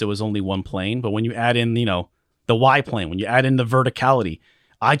Bloodborne because it was only one plane, but when you add in, the Y plane, when you add in the verticality,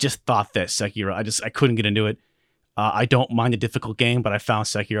 I just thought that Sekiro, I couldn't get into it. I don't mind a difficult game, but I found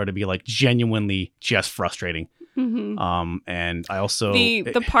Sekiro to be, like, genuinely just frustrating. Mm-hmm. And I also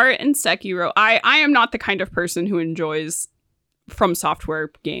the part in Sekiro, I am not the kind of person who enjoys From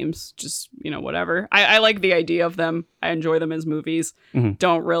Software games, just whatever. I like the idea of them. I enjoy them as movies. Mm-hmm.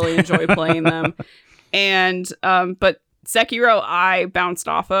 Don't really enjoy playing them. And but Sekiro I bounced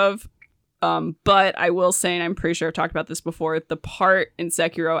off of. But I will say, and I'm pretty sure I've talked about this before, the part in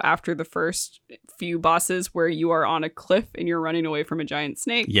Sekiro after the first few bosses where you are on a cliff and you're running away from a giant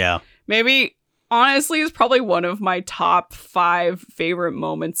snake. Yeah. Maybe, honestly, is probably one of my top 5 favorite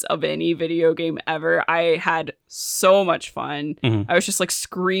moments of any video game ever. I had so much fun. Mm-hmm. I was just like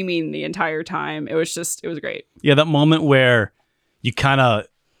screaming the entire time. It was great. Yeah, that moment where you kind of,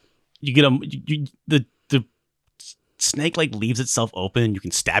 the snake like leaves itself open and you can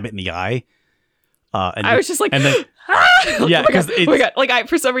stab it in the eye. And I was just like, and then, yeah, because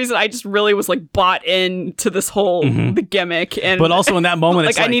for some reason I just really was like bought into this whole the gimmick, and but also in that moment,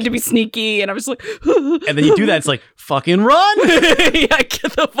 like, it's like I need to be sneaky, and I was like, and then you do that, it's like fucking run, yeah, get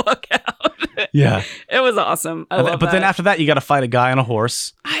the fuck out. Yeah, it was awesome. I love but that. then after that, you got to fight a guy on a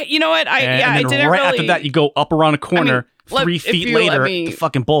horse. You know what? I didn't right really. After that, you go up around a corner. 3 feet later, the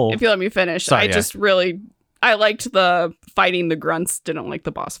fucking bull. If you let me finish, Sorry, just really. I liked the fighting the grunts, didn't like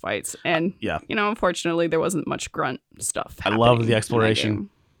the boss fights. And, unfortunately, there wasn't much grunt stuff happening. I love the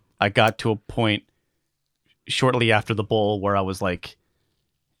exploration. I got to a point shortly after the bull where I was like,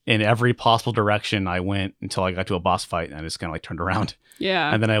 in every possible direction I went until I got to a boss fight, and I just kind of like turned around.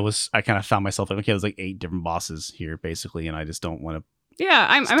 Yeah. And then I kind of found myself like, okay, there's like 8 different bosses here, basically, and I just don't want to. Yeah,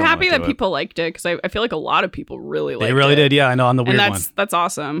 I'm happy that people liked it, because I feel like a lot of people really liked it. They really did, yeah. I know, I'm the weird one. That's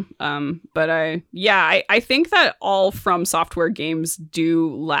awesome. But I think that all From Software games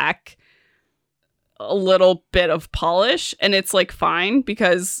do lack a little bit of polish, and it's like fine,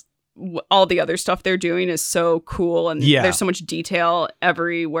 because all the other stuff they're doing is so cool, and there's so much detail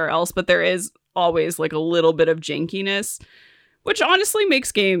everywhere else, but there is always like a little bit of jankiness, which honestly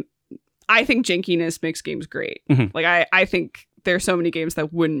I think jankiness makes games great. Mm-hmm. Like I think there's so many games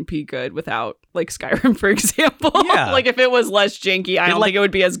that wouldn't be good without, like, Skyrim, for example. Yeah. Like, if it was less janky, I don't think it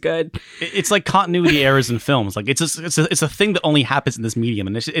would be as good. It's like continuity errors in films. Like, it's a thing that only happens in this medium,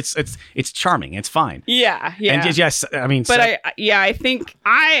 and it's charming. It's fine. Yeah, yeah. And yes, I mean, but I think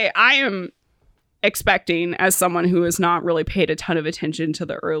I am expecting, as someone who has not really paid a ton of attention to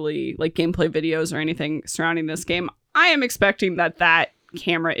the early, like, gameplay videos or anything surrounding this game, I am expecting that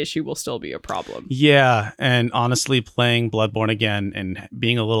camera issue will still be a problem. Yeah, and honestly, playing Bloodborne again and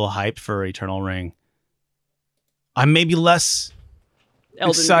being a little hyped for Eternal Ring, I'm maybe less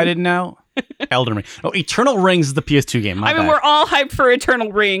excited now. Elden Ring. Oh, Eternal Rings is the PS2 game. My bad. We're all hyped for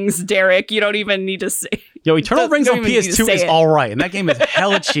Eternal Rings, Derek. You don't even need to say. Yo, Eternal Rings on PS2 is all right, and that game is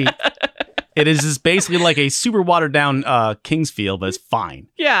hella cheap. It is just basically like a super watered down Kingsfield, but it's fine.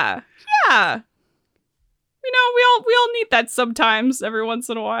 Yeah. Yeah. You know, we all need that sometimes, every once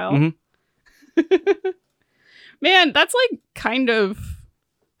in a while. Mm-hmm. Man, that's like kind of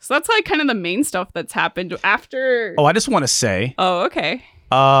the main stuff that's happened after. Oh, I just want to say. Oh, okay.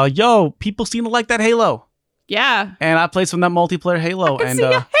 Yo, people seem to like that Halo. Yeah. And I played some of that multiplayer Halo, I can see a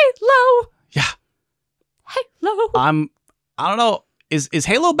Halo. Yeah. Halo. I don't know. Is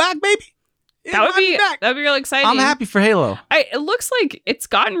Halo back, baby? That'd be really exciting. I'm happy for Halo. It looks like it's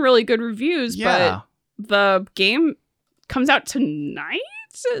gotten really good reviews, but the game comes out tonight?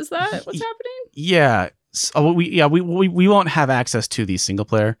 Is that what's happening? Yeah. So we won't have access to the single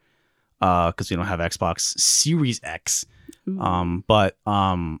player because we don't have Xbox Series X. But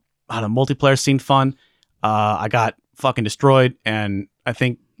the multiplayer seemed fun. I got fucking destroyed, and I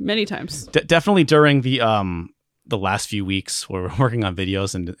think many times. Definitely during the last few weeks where we're working on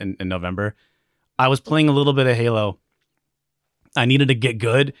videos in November, I was playing a little bit of Halo. I needed to get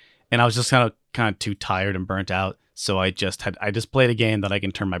good, and I was just kind of too tired and burnt out. So I just played a game that I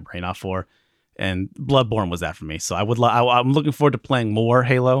can turn my brain off for, and Bloodborne was that for me. So I'm looking forward to playing more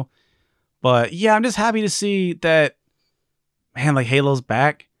Halo. But yeah, I'm just happy to see that, man, like Halo's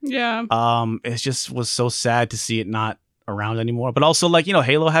back. Yeah. It just was so sad to see it not around anymore. But also, like,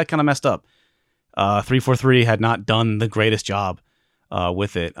 Halo had kind of messed up. 343 had not done the greatest job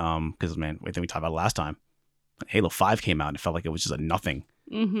with it. Because, man, I think we talked about it last time. Halo 5 came out and it felt like it was just a nothing.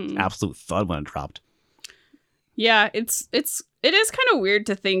 Absolute thud when it dropped. Yeah, it is kind of weird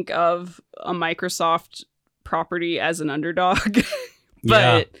to think of a Microsoft property as an underdog.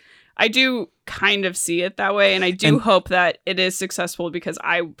 But yeah. I do kind of see it that way, and I do hope that it is successful, because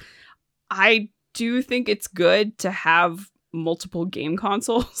I do think it's good to have multiple game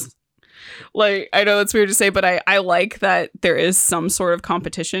consoles. Like, I know it's weird to say, but I like that there is some sort of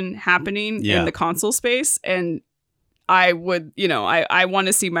competition happening in the console space, and I would, I want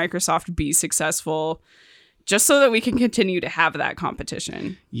to see Microsoft be successful just so that we can continue to have that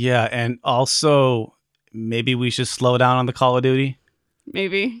competition. Yeah, and also maybe we should slow down on the Call of Duty.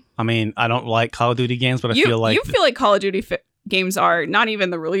 Maybe. I mean, I don't like Call of Duty games, but I feel like... You feel like Call of Duty games are not even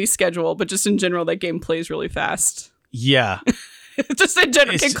the release schedule, but just in general, that game plays really fast. Yeah. Just in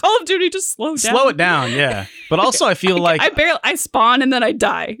general. Can Call of Duty just slow down? Slow it down, yeah. But also I feel like... I spawn and then I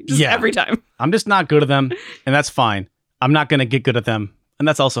die. Just every time. I'm just not good at them, and that's fine. I'm not going to get good at them, and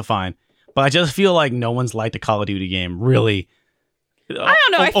that's also fine. But I just feel like no one's liked a Call of Duty game, really. I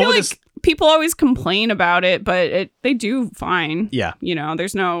don't know. I feel like people always complain about it, but they do fine. Yeah.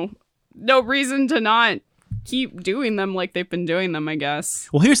 There's no reason to not keep doing them like they've been doing them, I guess.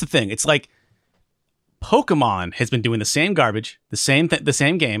 Well, here's the thing. It's like Pokemon has been doing the same garbage, the same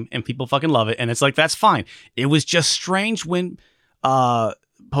game, and people fucking love it. And it's like, that's fine. It was just strange when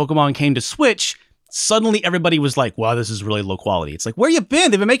Pokemon came to Switch. Suddenly everybody was like, wow, this is really low quality. It's like, where you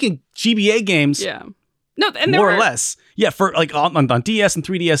been? They've been making GBA games. Yeah. No, and more or less. Yeah, for like on DS and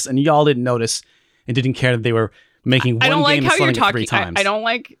 3DS, and y'all didn't notice and didn't care that they were making one game and selling it 3 times. I don't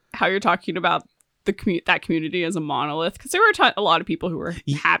like how you're talking about that community as a monolith, because there were a lot of people who were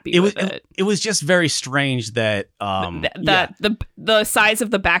happy with it. It was just very strange that the size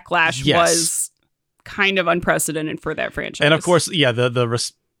of the backlash was kind of unprecedented for that franchise. And of course,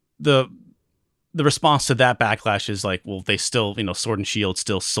 the response to that backlash is like, well, they still, Sword and Shield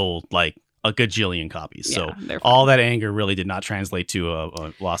still sold like a gajillion copies. Yeah, so all that anger really did not translate to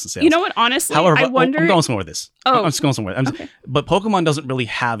a loss in sales. You know what? Honestly, however, I wonder... I'm going somewhere with this. I'm just going somewhere. Okay. But Pokemon doesn't really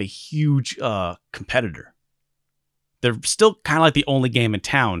have a huge competitor. They're still kind of like the only game in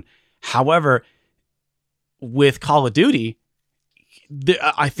town. However, with Call of Duty,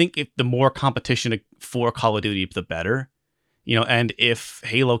 I think if the more competition for Call of Duty, the better. And if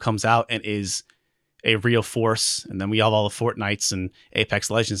Halo comes out and is a real force, and then we have all the Fortnites and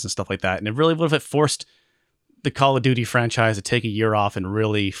Apex Legends and stuff like that, and it really would have forced the Call of Duty franchise to take a year off and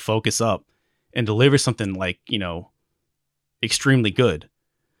really focus up and deliver something like, extremely good.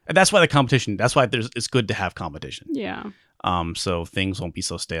 And that's why that's why it's good to have competition. Yeah. So things won't be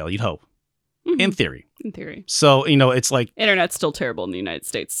so stale, you'd hope. Mm-hmm. In theory. So, it's like... Internet's still terrible in the United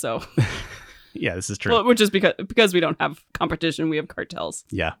States, so... Yeah, this is true. Well, which is because we don't have competition, we have cartels.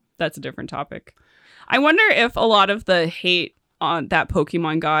 Yeah. That's a different topic. I wonder if a lot of the hate on that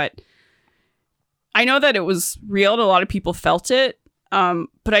Pokemon got... I know that it was real and a lot of people felt it,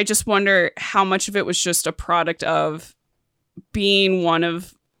 but I just wonder how much of it was just a product of being one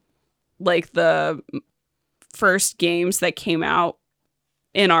of like the first games that came out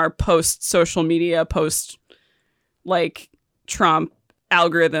in our post-social media, post Trump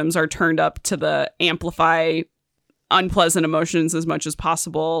algorithms are turned up to amplify unpleasant emotions as much as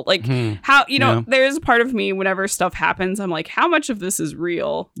possible. How, there's a part of me whenever stuff happens, I'm like, how much of this is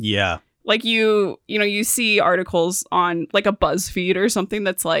real? Yeah. Like you see articles on like a BuzzFeed or something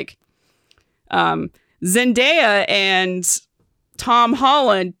that's like, Zendaya and Tom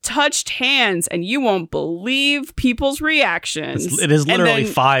Holland touched hands and you won't believe people's reactions. It is literally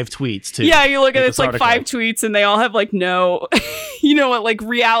 5 tweets too. Yeah, you look at it, it's like 5 tweets and they all have like no,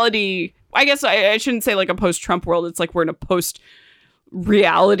 reality. I guess I shouldn't say like a post-Trump world. It's like we're in a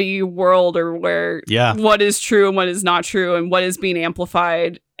post-reality world, or where what is true and what is not true and what is being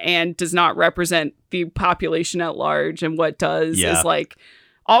amplified and does not represent the population at large, and what does is like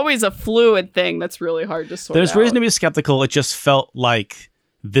always a fluid thing that's really hard to sort out. There's reason to be skeptical. It just felt like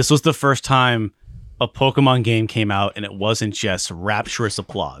this was the first time a Pokemon game came out and it wasn't just rapturous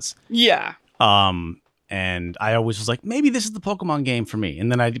applause. Yeah. And I always was like, maybe this is the Pokemon game for me.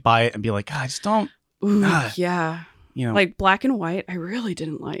 And then I'd buy it and be like, I just don't. Ooh, yeah. Like Black and White, I really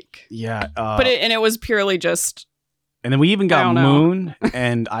didn't like. Yeah. But it was purely just. And then we even got Moon,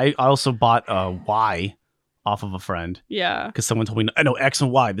 and I also bought Y off of a friend Yeah. because someone told me, I know X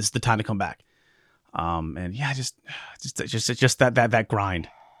and Y. This is the time to come back. And yeah, just that grind.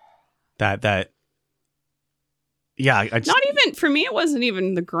 That. Yeah, I just, Not even for me. It wasn't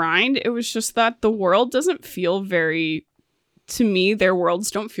even the grind. It was just that the world doesn't feel very. To me, their worlds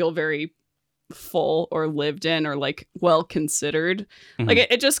don't feel very full or lived in or like well considered. Mhm. Like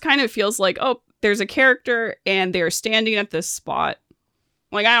it just kind of feels like, oh, there's a character and they're standing at this spot.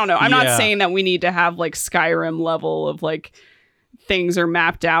 Like, I don't know. I'm not Yeah. saying that we need to have like Skyrim level of like things are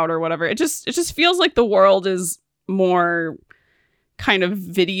mapped out or whatever. It just feels like the world is more kind of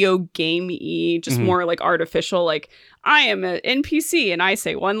video game-y, just Mhm. more like artificial. Like, I am an NPC and I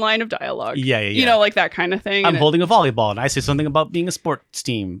say one line of dialogue. yeah. You know, like that kind of thing. I'm And holding a volleyball and I say something about being a sports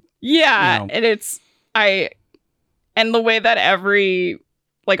team. yeah, you know. and and the way that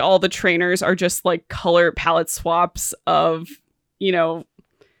all the trainers are just like color palette swaps of, you know,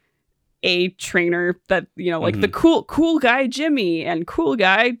 a trainer that, you know, like the cool guy Jimmy and cool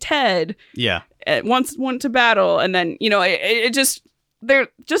guy Ted Yeah. once went to battle, and then, you know, it just they're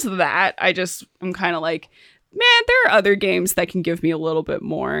just that. I'm kind of like, man, there are other games that can give me a little bit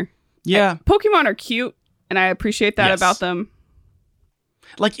more. Yeah. Pokemon are cute, and I appreciate that Yes. about them.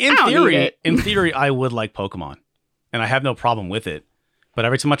 Like I don't need it. in theory, I would like Pokemon, and I have no problem with it. But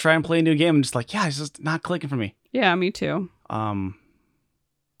every time I try and play a new game, I'm just like, yeah, it's just not clicking for me. Yeah, me too. I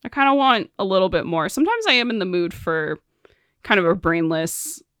I kind of want a little bit more. Sometimes I am in the mood for kind of a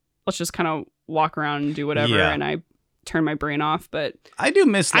brainless, let's just kind of walk around and do whatever, Yeah. and I turn my brain off. But do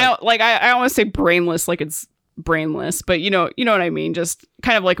miss I don't want to say brainless like it's brainless, but you know what I mean. Just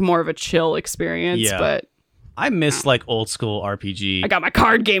kind of like more of a chill experience. Yeah. But I miss like old school RPG. I got my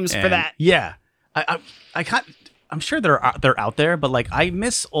card games for and- that. Yeah, I can't. I'm sure they're out there, but like I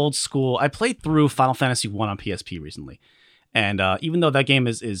miss old school. I played through Final Fantasy 1 on PSP recently, and even though that game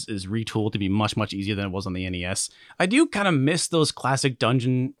is retooled to be much easier than it was on the NES, I do kind of miss those classic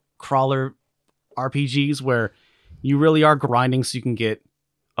dungeon crawler RPGs where you really are grinding so you can get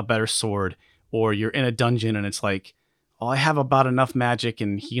a better sword, or you're in a dungeon and it's like, oh, I have about enough magic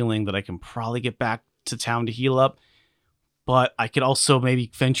and healing that I can probably get back to town to heal up, but I could also maybe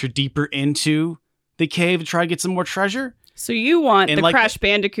venture deeper into the cave to try to get some more treasure. So you want And the like- Crash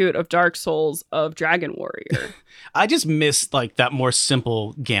Bandicoot of Dark Souls of Dragon Warrior. I just miss like that more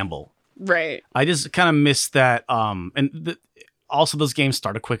simple gamble. Right. I just kind of miss that. Also those games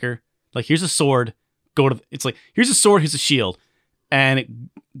started quicker. Like, here's a sword, it's like, here's a sword, here's a shield, and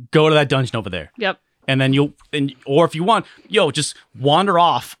go to that dungeon over there. Yep. And then or if you want, just wander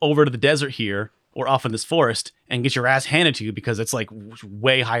off over to the desert here or off in this forest and get your ass handed to you because it's like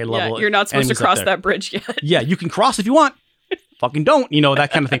way higher level. Yeah, you're not supposed to enemies up cross there. that bridge yet. Yeah, you can cross if you want. Fucking don't,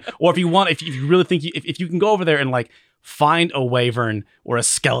 that kind of thing. Or if you want, if you really think if you can go over there and like find a wyvern or a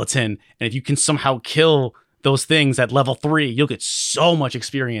skeleton, and if you can somehow kill those things at level 3, you'll get so much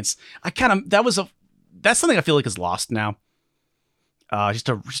experience. That's something I feel like is lost now. Just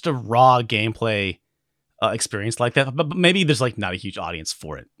a raw gameplay experience like that, but maybe there's like not a huge audience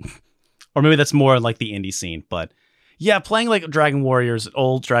for it, or maybe that's more like the indie scene. But yeah, playing like old Dragon Warriors and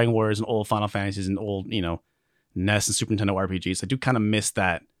old Final Fantasies and old NES and Super Nintendo RPGs, I do kind of miss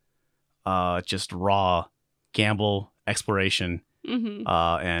that just raw gamble exploration. Mm-hmm.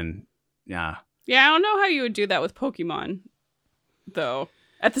 And yeah. Yeah, I don't know how you would do that with Pokemon, though.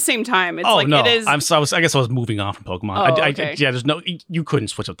 At the same time, it's No, it is. I guess I was moving on from Pokemon. Oh, okay. There's you couldn't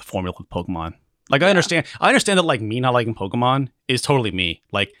switch up the formula with Pokemon. Like, I understand that like me not liking Pokemon is totally me.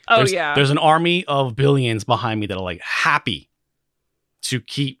 Like, there's an army of billions behind me that are like happy to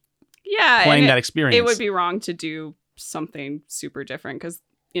keep playing that experience. It would be wrong to do something super different because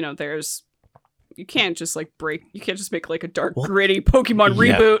you can't just make like a dark, gritty Pokemon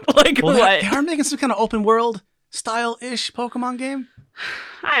reboot. Like, well, what? They are making some kind of open world style-ish Pokemon game.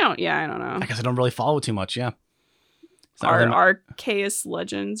 I don't know. I guess I don't really follow it too much. Yeah. It's not really Arceus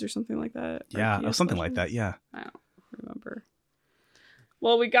Legends or something like that. Yeah, Arceus something like Legends? that. Yeah. I don't remember.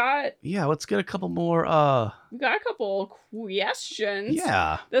 Well, we got Let's get a couple more. a couple questions.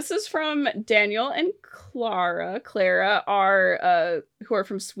 Yeah. This is from Daniel and Clara. Clara are who are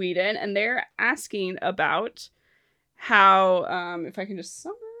from Sweden, and they're asking about how if I can just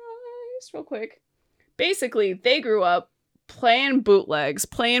summarize real quick. Basically, they grew up playing bootlegs,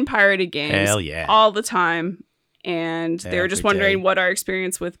 playing pirated games Hell yeah. all the time, and they were just Every wondering day. what our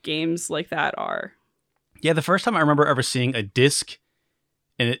experience with games like that are. Yeah, the first time I remember ever seeing a disc,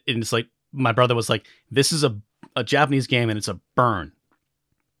 and it's like, my brother was like, this is a Japanese game, and it's a burn.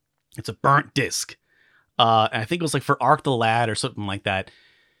 It's a burnt disc. And I think it was like for Ark the Lad or something like that.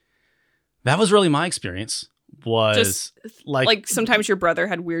 That was really my experience was Just like sometimes your brother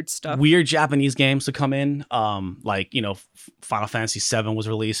had weird stuff. weird Japanese games to come in. Like, Final Fantasy VII was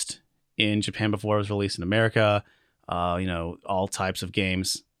released in Japan before it was released in America. All types of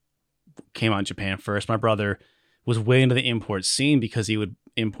games came out in Japan first. My brother was way into the import scene because he would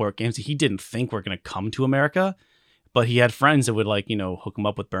import games that he didn't think were going to come to America, but he had friends that would hook him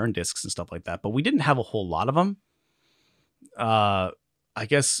up with burn discs and stuff like that. But we didn't have a whole lot of them. I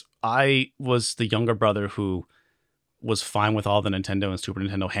guess I was the younger brother who was fine with all the Nintendo and Super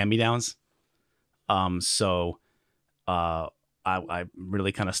Nintendo hand-me-downs. So I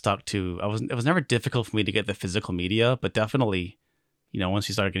really kind of stuck to, it was never difficult for me to get the physical media, but definitely, once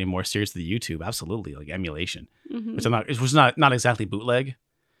you started getting more serious with the YouTube, absolutely, like emulation, which it was not exactly bootleg.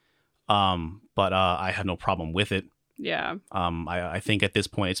 But I had no problem with it. Yeah. I think at this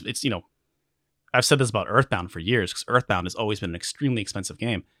point it's I've said this about Earthbound for years, because Earthbound has always been an extremely expensive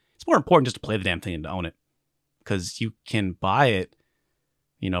game. It's more important just to play the damn thing and to own it, because you can buy it,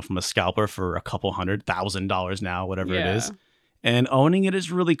 from a scalper for a couple $100,000 now, whatever it is. And owning it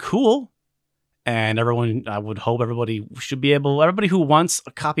is really cool. And I would hope everybody who wants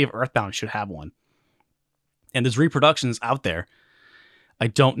a copy of Earthbound should have one. And there's reproductions out there. I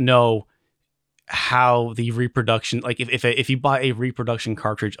don't know how the reproduction, like if you buy a reproduction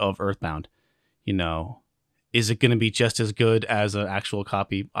cartridge of Earthbound, is it going to be just as good as an actual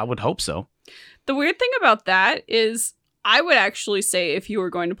copy? I would hope so. The weird thing about that is I would actually say if you were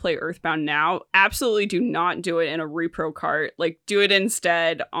going to play Earthbound now, absolutely do not do it in a repro cart. Like, do it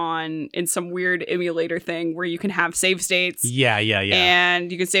instead in some weird emulator thing where you can have save states. Yeah.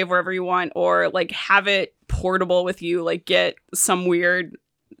 And you can save wherever you want, or like have it portable with you, like get some weird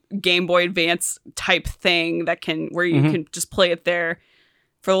Game Boy Advance type thing where you can just play it there.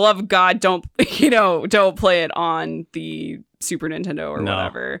 For the love of God, don't play it on the Super Nintendo or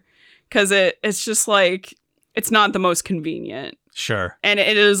whatever. Because it's just like, it's not the most convenient. Sure. And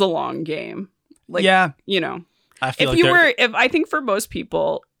it is a long game. Like, yeah. I feel I think for most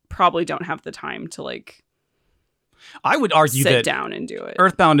people probably don't have the time to I would argue sit that down and do it.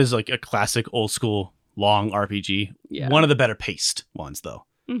 Earthbound is like a classic old school long RPG. Yeah. One of the better paced ones though.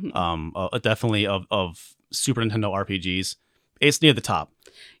 Mm-hmm. Definitely of Super Nintendo RPGs. It's near the top.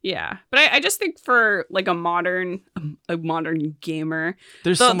 Yeah, but I just think for like a modern gamer,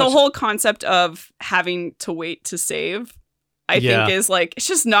 there's the whole concept of having to wait to save, I think is it's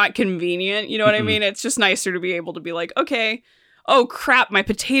just not convenient. You know what I mean? It's just nicer to be able to be like, okay, oh crap, my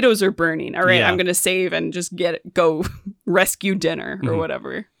potatoes are burning. All right, I'm gonna save and just go rescue dinner or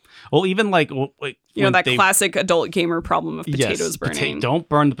whatever. Well, even that classic adult gamer problem of potatoes burning. Don't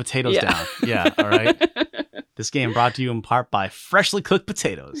burn the potatoes down. Yeah, all right. This game brought to you in part by freshly cooked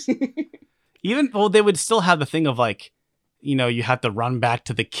potatoes. They would still have the thing of you have to run back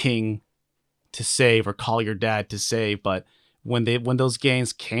to the king to save or call your dad to save. But when those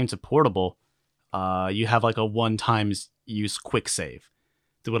games came to portable, you have like a one-time use quick save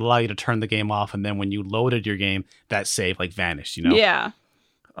that would allow you to turn the game off, and then when you loaded your game, that save vanished. Yeah.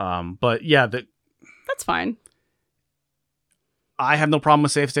 But yeah, that's fine. I have no problem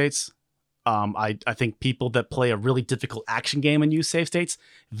with save states. I think people that play a really difficult action game and use save states,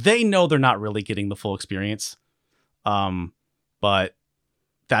 they know they're not really getting the full experience. But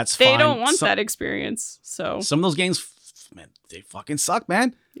that's fine. They don't want that experience. So some of those games, man, they fucking suck,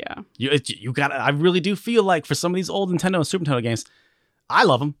 man. Yeah. You got. I really do feel like for some of these old Nintendo and Super Nintendo games, I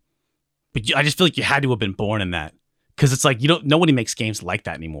love them, but I just feel like you had to have been born in that, because it's like nobody makes games like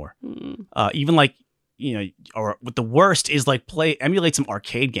that anymore. Even or what the worst is emulate some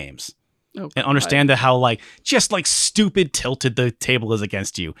arcade games. And understand how just stupid tilted the table is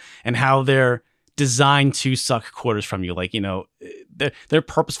against you, and how they're designed to suck quarters from you. They're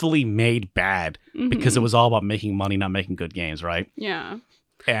purposefully made bad because it was all about making money, not making good games, right? Yeah.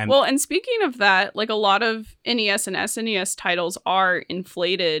 And speaking of that, a lot of NES and SNES titles are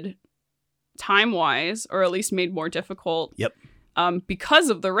inflated time-wise, or at least made more difficult. Yep. Because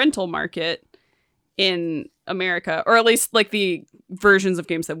of the rental market in America, or at least the versions of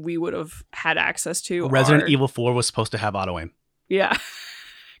games that we would have had access to. Resident Evil 4 was supposed to have auto aim. Yeah.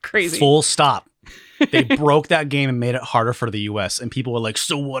 Crazy. Full stop. They broke that game and made it harder for the US, and people were like,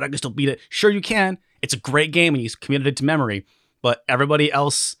 so what? I can still beat it. Sure you can. It's a great game and you committed it to memory, but everybody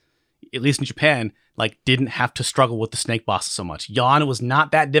else, at least in Japan, didn't have to struggle with the snake bosses so much. Yawn was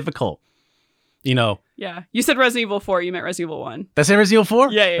not that difficult. Yeah. You said Resident Evil 4, you meant Resident Evil 1. Did I say Resident Evil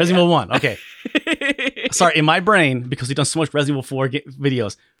 4? Yeah. Resident Evil 1. Okay. Sorry, in my brain, because we've done so much Resident Evil 4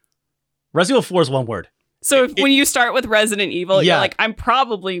 videos, Resident Evil 4 is one word. So when you start with Resident Evil, you're like, I'm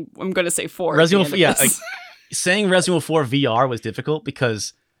going to say 4. Resident Evil, saying Resident Evil 4 VR was difficult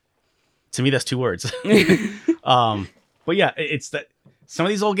because To me, that's 2 words. But yeah, it's that some of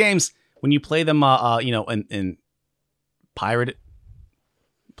these old games, when you play them, in pirate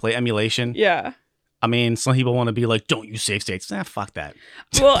play emulation. Yeah. I mean, some people want to be like, don't use save states. Fuck that.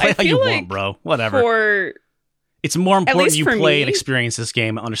 Well, play I how you feel like want, bro. Whatever. It's more important you play and experience this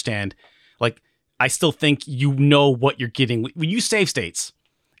game and understand. Like, I still think you know what you're getting. When you save states,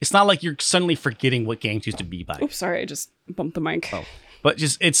 it's not like you're suddenly forgetting what games used to be by. Oops, sorry, I just bumped the mic. Oh. But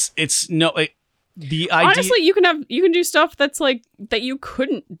just the idea. Honestly, you can do stuff that's like that you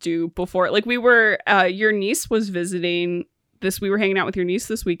couldn't do before. Like we were, your niece was visiting this. We were hanging out with your niece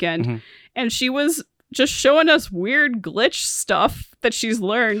this weekend, and she was just showing us weird glitch stuff that she's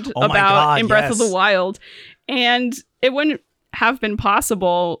learned about in Breath of the Wild, and it wouldn't have been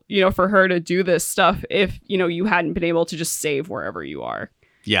possible, for her to do this stuff if you hadn't been able to just save wherever you are.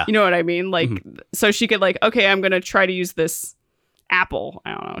 Yeah, you know what I mean. Like, so she could okay, I'm gonna try to use this apple,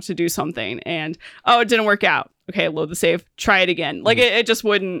 I don't know, to do something, and it didn't work out. Okay, load the save, try it again. Like it just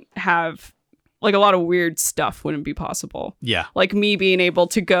wouldn't have, like, a lot of weird stuff wouldn't be possible. Yeah, like me being able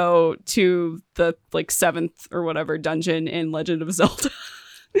to go to the 7th or whatever dungeon in Legend of Zelda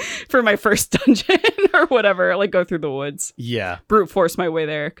for my first dungeon or whatever, like go through the woods. Yeah, brute force my way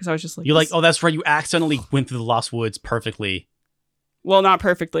there because I was just like, oh, that's right, you accidentally went through the Lost Woods perfectly. Well, not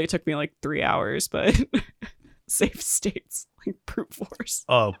perfectly, it took me 3 hours, but safe states, like brute force.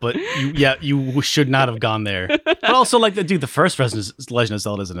 Oh, but you should not have gone there. But also, the first Legend of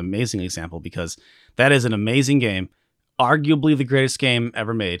Zelda is an amazing example because that is an amazing game, arguably the greatest game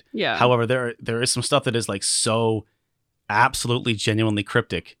ever made. Yeah. However, there is some stuff that is so absolutely genuinely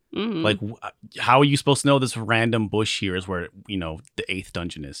cryptic. Mm-hmm. Like, how are you supposed to know this random bush here is where the 8th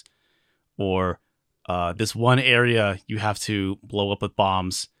dungeon is, or this one area you have to blow up with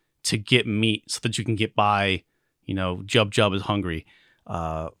bombs to get meat so that you can get by. Jub Jub is hungry.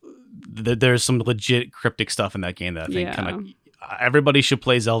 There's some legit cryptic stuff in that game that I think everybody should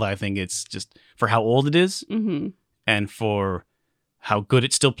play Zelda. I think it's just for how old it is, and for how good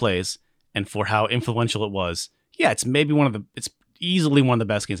it still plays, and for how influential it was. Yeah, it's easily one of the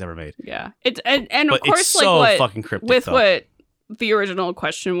best games ever made. Yeah, and of but course, it's so fucking cryptic with though. What the original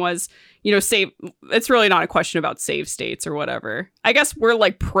question was, save. It's really not a question about save states or whatever. I guess we're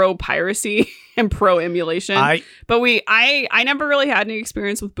pro piracy and pro emulation. But I never really had any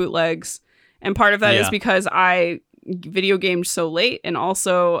experience with bootlegs, and part of that is because I video gamed so late, and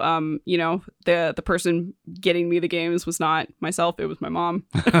also the person getting me the games was not myself, it was my mom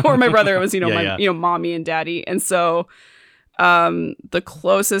or my brother. It was mommy and daddy, and so the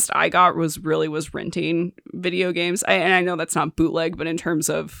closest I got was renting video games. And I know that's not bootleg, but in terms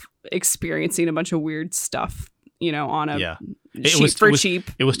of experiencing a bunch of weird stuff, on a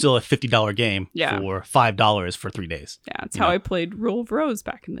cheap. It was still a $50 game for $5 for 3 days. Yeah, that's how I played Rule of Rose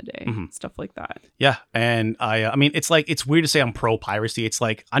back in the day. Stuff like that. Yeah, and I mean, it's it's weird to say I'm pro piracy. It's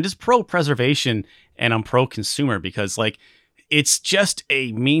I'm just pro preservation and I'm pro consumer because it's just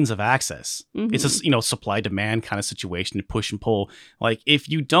a means of access. It's a supply demand kind of situation to push and pull. If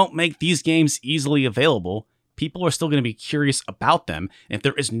you don't make these games easily available, people are still going to be curious about them. And if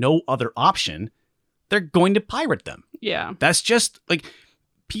there is no other option, they're going to pirate them. Yeah. That's just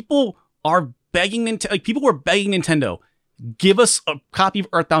people are begging Nintendo, give us a copy of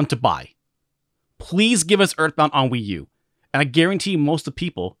Earthbound to buy. Please give us Earthbound on Wii U. And I guarantee most of the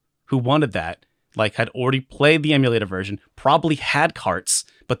people who wanted that had already played the emulator version, probably had carts,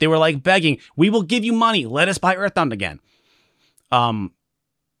 but they were begging, we will give you money, let us buy Earthbound again.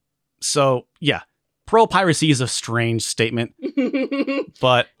 So yeah, pro piracy is a strange statement,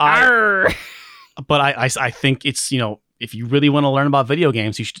 but I think it's, if you really want to learn about video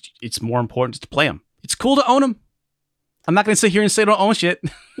games, it's more important to play them. It's cool to own them. I'm not going to sit here and say don't own shit.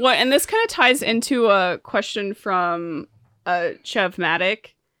 Well, and this kind of ties into a question from Chevmatic.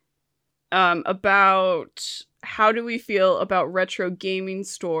 About how do we feel about retro gaming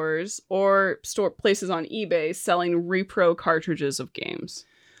stores or places on eBay selling repro cartridges of games?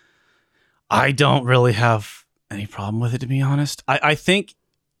 I don't really have any problem with it, to be honest. I think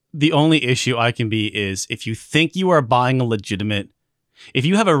the only issue I can be is if you think you are buying a legitimate, if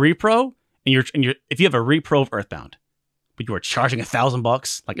you have a repro if you have a repro of Earthbound, but you are charging $1,000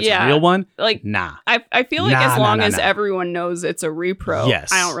 it's a real one, nah. I feel as long as everyone knows it's a repro,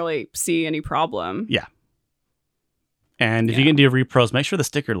 I don't really see any problem. Yeah. And if you can do repros, make sure the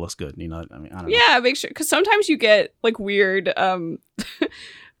sticker looks good. I don't know. Yeah, make sure, because sometimes you get weird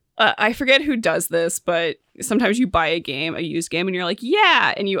I forget who does this, but sometimes you buy a used game, and you're like,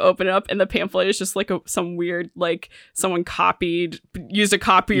 yeah, and you open it up, and the pamphlet is just like some weird, like someone used a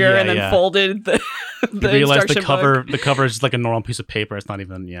copier and then folded the you realize the book. cover is just like a normal piece of paper. It's not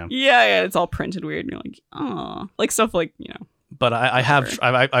even yeah, it's all printed weird, and you're like, oh, like stuff like But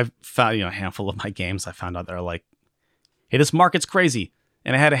I've found a handful of my games. I found out that are like, hey, this market's crazy,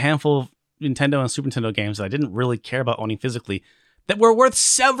 and I had a handful of Nintendo and Super Nintendo games that I didn't really care about owning physically that were worth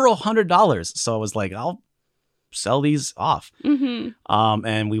several $100s. So I was like, I'll sell these off.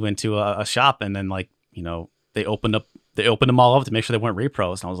 And we went to a shop, and then they opened them all up to make sure they weren't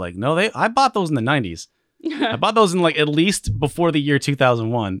repros. And I was like, no, I bought those in the 90s. I bought those in at least before the year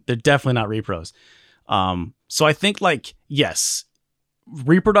 2001. They're definitely not repros. So I think yes,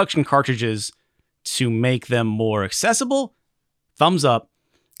 reproduction cartridges to make them more accessible, thumbs up.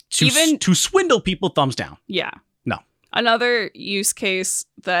 To swindle people, thumbs down. Yeah. No. Another use case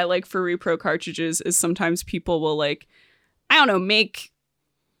that I like for repro cartridges is sometimes people will make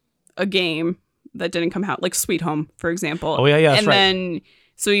a game that didn't come out, like Sweet Home, for example. Oh yeah, that's and right. then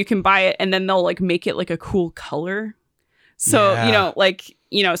so you can buy it, and then they'll make it a cool color. So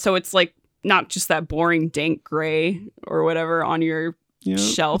so it's not just that boring dank gray or whatever on your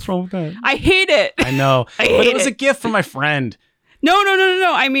shelf. What's wrong with that? I hate it. I know, but it was a gift from my friend. No.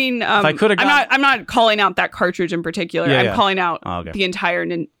 I mean, I could have. I'm not calling out that cartridge in particular. I'm calling out the entire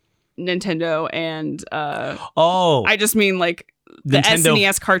Nintendo and. I just mean the Nintendo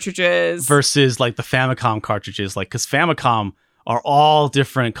SNES cartridges versus the Famicom cartridges, because Famicom are all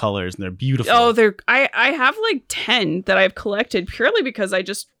different colors and they're beautiful. Oh, I have 10 that I've collected purely because I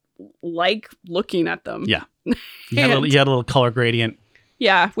just like looking at them. Yeah, you had a little color gradient.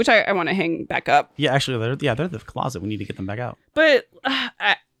 Yeah, which I want to hang back up. Yeah, actually, they're the closet. We need to get them back out. But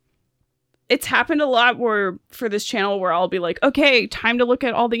it's happened a lot for this channel where I'll be like, okay, time to look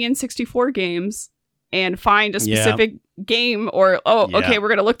at all the N64 games and find a specific game, or okay, we're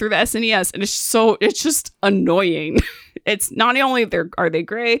gonna look through the SNES, and it's just annoying. It's not only are they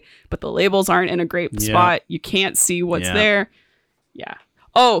gray, but the labels aren't in a great spot. You can't see what's there. Yeah.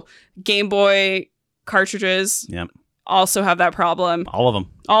 Oh, Game Boy cartridges. Yep. Also have that problem. All of them.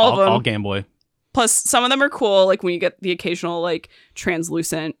 All Game Boy. Plus, some of them are cool, when you get the occasional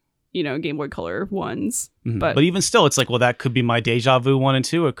translucent, Game Boy Color ones. Mm-hmm. But even still, it's that could be my Deja Vu 1 and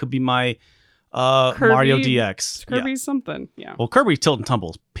 2. It could be my Kirby, Mario DX. Kirby's something. Yeah. Well, Kirby Tilt and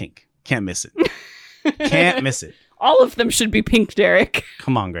Tumble's pink. Can't miss it. Can't miss it. All of them should be pink, Derek.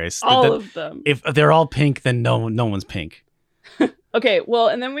 Come on, Grace. All of them. If they're all pink, then no one's pink. Okay, well,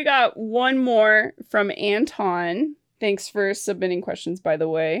 and then we got one more from Anton. Thanks for submitting questions, by the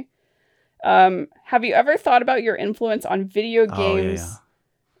way. Have you ever thought about your influence on video games,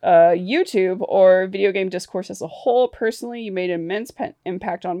 YouTube, or video game discourse as a whole? Personally, you made an immense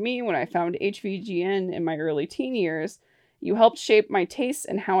impact on me when I found HVGN in my early teen years. You helped shape my tastes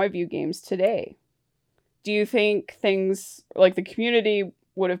and how I view games today. Do you think things like the community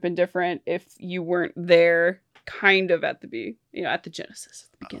would have been different if you weren't there kind of at the genesis,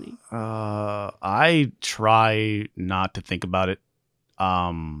 at the beginning? I try not to think about it.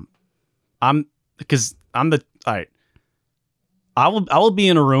 I will be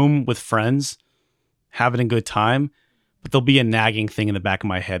in a room with friends having a good time, but there'll be a nagging thing in the back of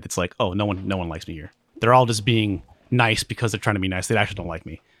my head that's like, oh, no one likes me here. They're all just being nice because they're trying to be nice. They actually don't like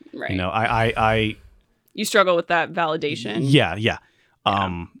me. Right. You struggle with that validation. Yeah.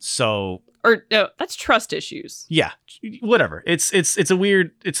 So. Or no, that's trust issues. Yeah, whatever. It's a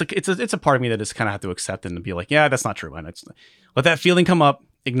weird. It's a part of me that just kind of have to accept and be like, yeah, that's not true. And let that feeling come up,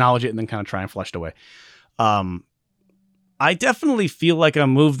 acknowledge it, and then kind of try and flush it away. I definitely feel like I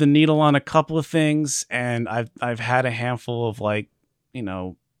moved the needle on a couple of things, and I've had a handful of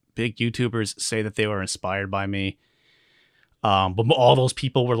big YouTubers say that they were inspired by me. But all those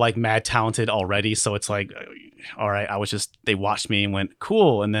people were mad talented already. So it's all right, they watched me and went,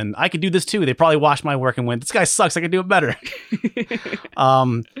 cool. And then I could do this too. They probably watched my work and went, this guy sucks. I could do it better.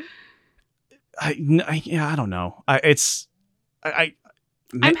 I don't know. I'm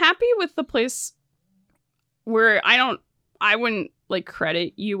happy with the place where I wouldn't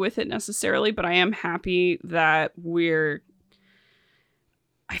credit you with it necessarily, but I am happy that we're,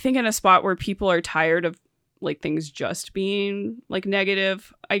 I think, in a spot where people are tired of things just being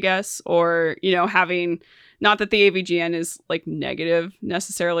negative, I guess, or having, not that the AVGN is negative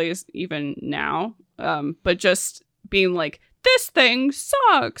necessarily is even now, but just being this thing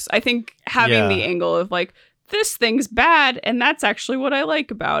sucks. I think having the angle of this thing's bad and that's actually what I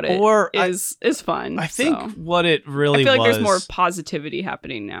like about it is fun. I think what it really I feel like there's more positivity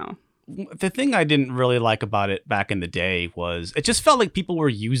happening now. the thing I didn't really like about it back in the day was it just felt like people were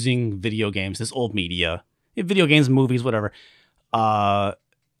using video games, this old media, video games, movies, whatever,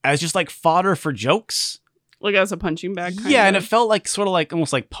 as just like fodder for jokes. Like as a punching bag. Yeah, and it felt like sort of like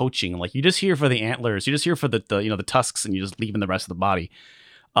almost like poaching. Like you're just here for the antlers, you're just here for the the tusks, and you're just leaving the rest of the body.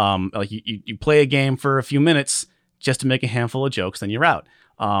 Like you play a game for a few minutes just to make a handful of jokes, then you're out.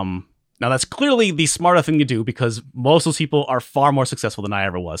 Now that's clearly the smarter thing to do because most of those people are far more successful than I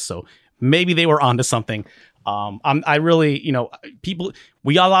ever was. So maybe they were onto something. I really, people,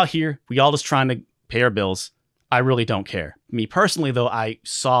 we all out here, we all just trying to pay our bills. I really don't care. Me personally, though, I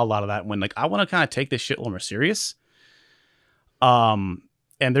saw a lot of that when like I want to kind of take this shit a little more serious. And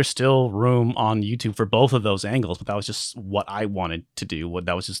there's still room on YouTube for both of those angles, but that was just what I wanted to do.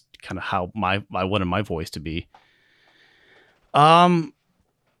 That was just kind of how I wanted my voice to be. I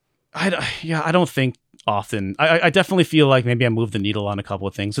don't think often. I definitely feel like maybe I moved the needle on a couple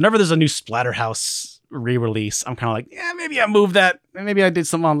of things. Whenever there's a new Splatterhouse re-release, I'm kind of like, yeah, maybe I moved that. Maybe I did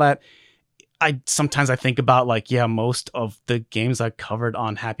something on that. Sometimes I think about like, yeah, most of the games I covered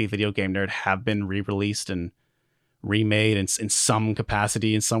on Happy Video Game Nerd have been re-released and remade in some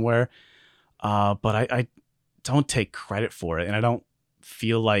capacity and somewhere. But I don't take credit for it, and I don't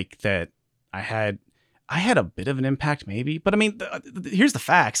feel like that I had a bit of an impact, maybe. But I mean, here's the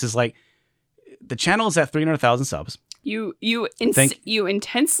facts: is like the channel is at 300,000 subs. You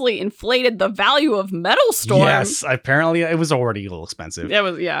intensely inflated the value of Metal Storm. Yes, apparently it was already a little expensive. It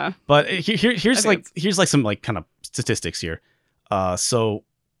was, yeah. But here's like some like kind of statistics here. So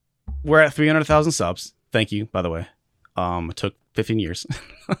we're at 300,000 subs. Thank you, by the way. It took 15 years.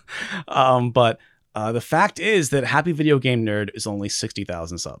 But the fact is that Happy Video Game Nerd is only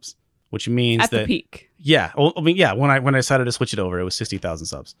 60,000 subs, which means at that the peak. Yeah, well, I mean, yeah. When I decided to switch it over, it was 60,000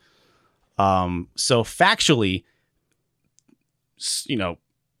 subs. So factually,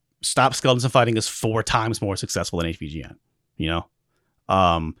 Stop Skeletons and Fighting is 4 times more successful than HVGN.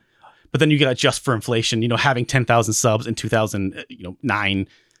 But then you got to adjust for inflation. Having 10,000 subs in 2009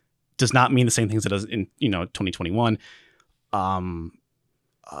 does not mean the same things it does in 2021.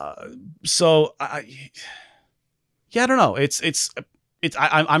 So I don't know.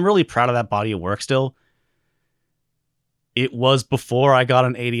 I'm really proud of that body of work still. It was before I got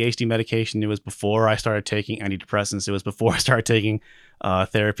an ADHD medication. It was before I started taking antidepressants. It was before I started taking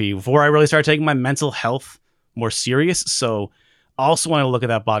therapy, before I really started taking my mental health more serious. So also when I look at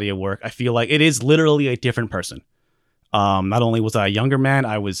that body of work, I feel like it is literally a different person. Not only was I a younger man,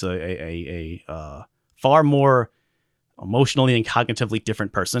 I was a far more emotionally and cognitively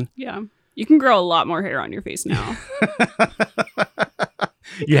different person. Yeah. You can grow a lot more hair on your face now.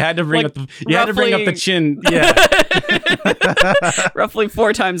 You had to bring up the chin. Yeah. Roughly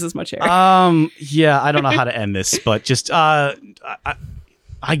 4 times as much hair. Yeah, I don't know how to end this, but just I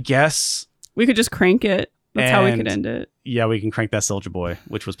guess we could just crank it. That's how we could end it. Yeah, we can crank that Soldier Boy,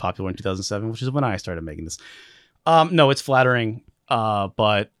 which was popular in 2007, which is when I started making this. No, it's flattering.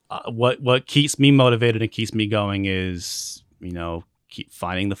 But what keeps me motivated and keeps me going is, keep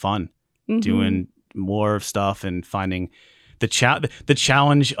finding the fun, doing more stuff and finding the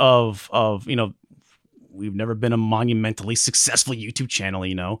challenge of we've never been a monumentally successful YouTube channel,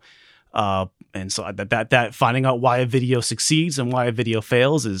 and so that finding out why a video succeeds and why a video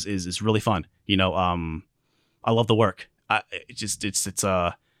fails is really fun. I love the work. I just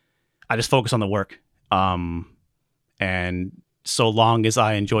focus on the work. And so long as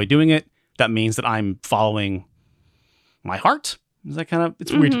I enjoy doing it, that means that I'm following my heart. Is that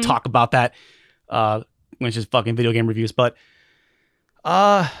it's weird to talk about that when it's just fucking video game reviews, but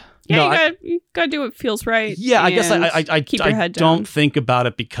you gotta do what feels right. Yeah, I guess I keep your head don't down. think about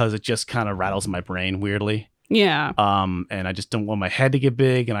it because it just kind of rattles my brain weirdly. Yeah. And I just don't want my head to get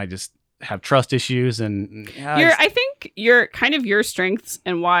big, and I just have trust issues, and I think your strengths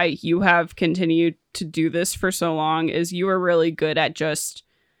and why you have continued to do this for so long is you are really good at just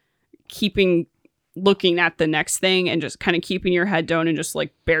looking at the next thing and just kind of keeping your head down and just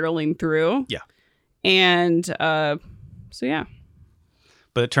like barreling through. Yeah. And so yeah.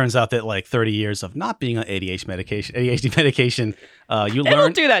 But it turns out that like 30 years of not being on ADHD medication, you It'll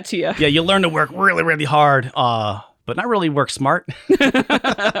learn do that to you. Yeah, you learn to work really, really hard, but not really work smart.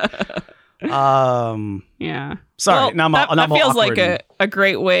 Yeah. Sorry, well, now I'm that feels awkward like a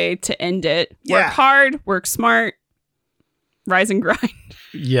great way to end it. Yeah. Work hard, work smart, rise and grind.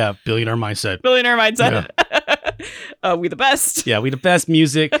 Yeah, billionaire mindset. Billionaire mindset. Yeah. We the best. Yeah, we the best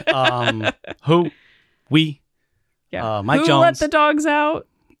music. Who? We. Yeah. Mike Who Jones. let the dogs out?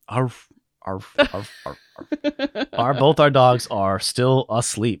 Both our dogs are still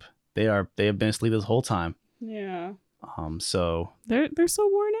asleep. They have been asleep this whole time. Yeah. So They're so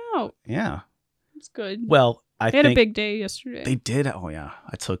worn out. yeah. It's good. Well, They had a big day yesterday. They did. Oh yeah,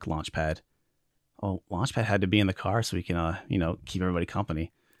 I took Launchpad. Oh, Launchpad had to be in the car so we can, keep everybody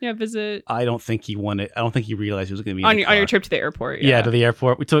company. Yeah, visit. I don't think he wanted. I don't think he realized he was going to be on your trip to the airport. Yeah, to the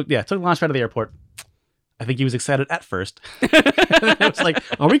airport. We took Launchpad to the airport. I think he was excited at first. It was like,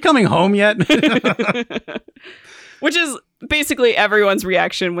 are we coming home yet? Which is basically everyone's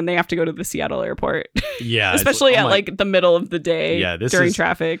reaction when they have to go to the Seattle airport. Yeah, especially at like the middle of the day. Yeah, during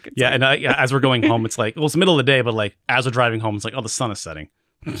traffic. It's and as we're going home, it's like, well, it's the middle of the day, but like as we're driving home, it's like, oh, the sun is setting.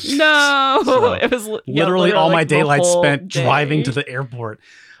 No, so, it was literally all my daylight spent driving to the airport.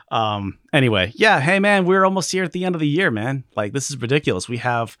 Anyway, yeah, hey man, we're almost here at the end of the year, man. Like this is ridiculous. We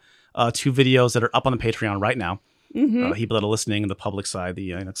have 2 videos that are up on the Patreon right now. People that are listening in the public side,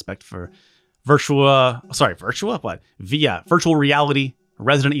 the expect for virtual reality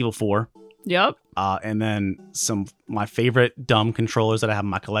Resident Evil 4. Yep. And then my favorite dumb controllers that I have in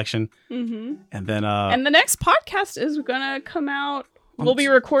my collection. And then and the next podcast is gonna come out. Will be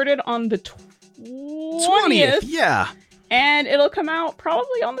recorded on the 20th. Yeah. And it'll come out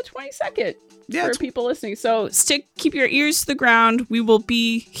probably on the 22nd for people listening. So keep your ears to the ground. We will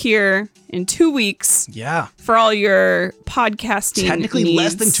be here in 2 weeks. Yeah. For all your podcasting Technically needs.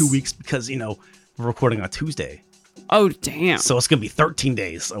 less than 2 weeks because, we're recording on Tuesday. Oh, damn. So it's going to be 13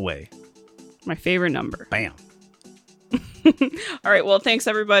 days away. My favorite number. Bam. All right. Well, thanks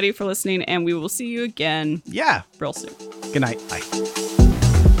everybody for listening, and we will see you again. Yeah. Real soon. Good night. Bye.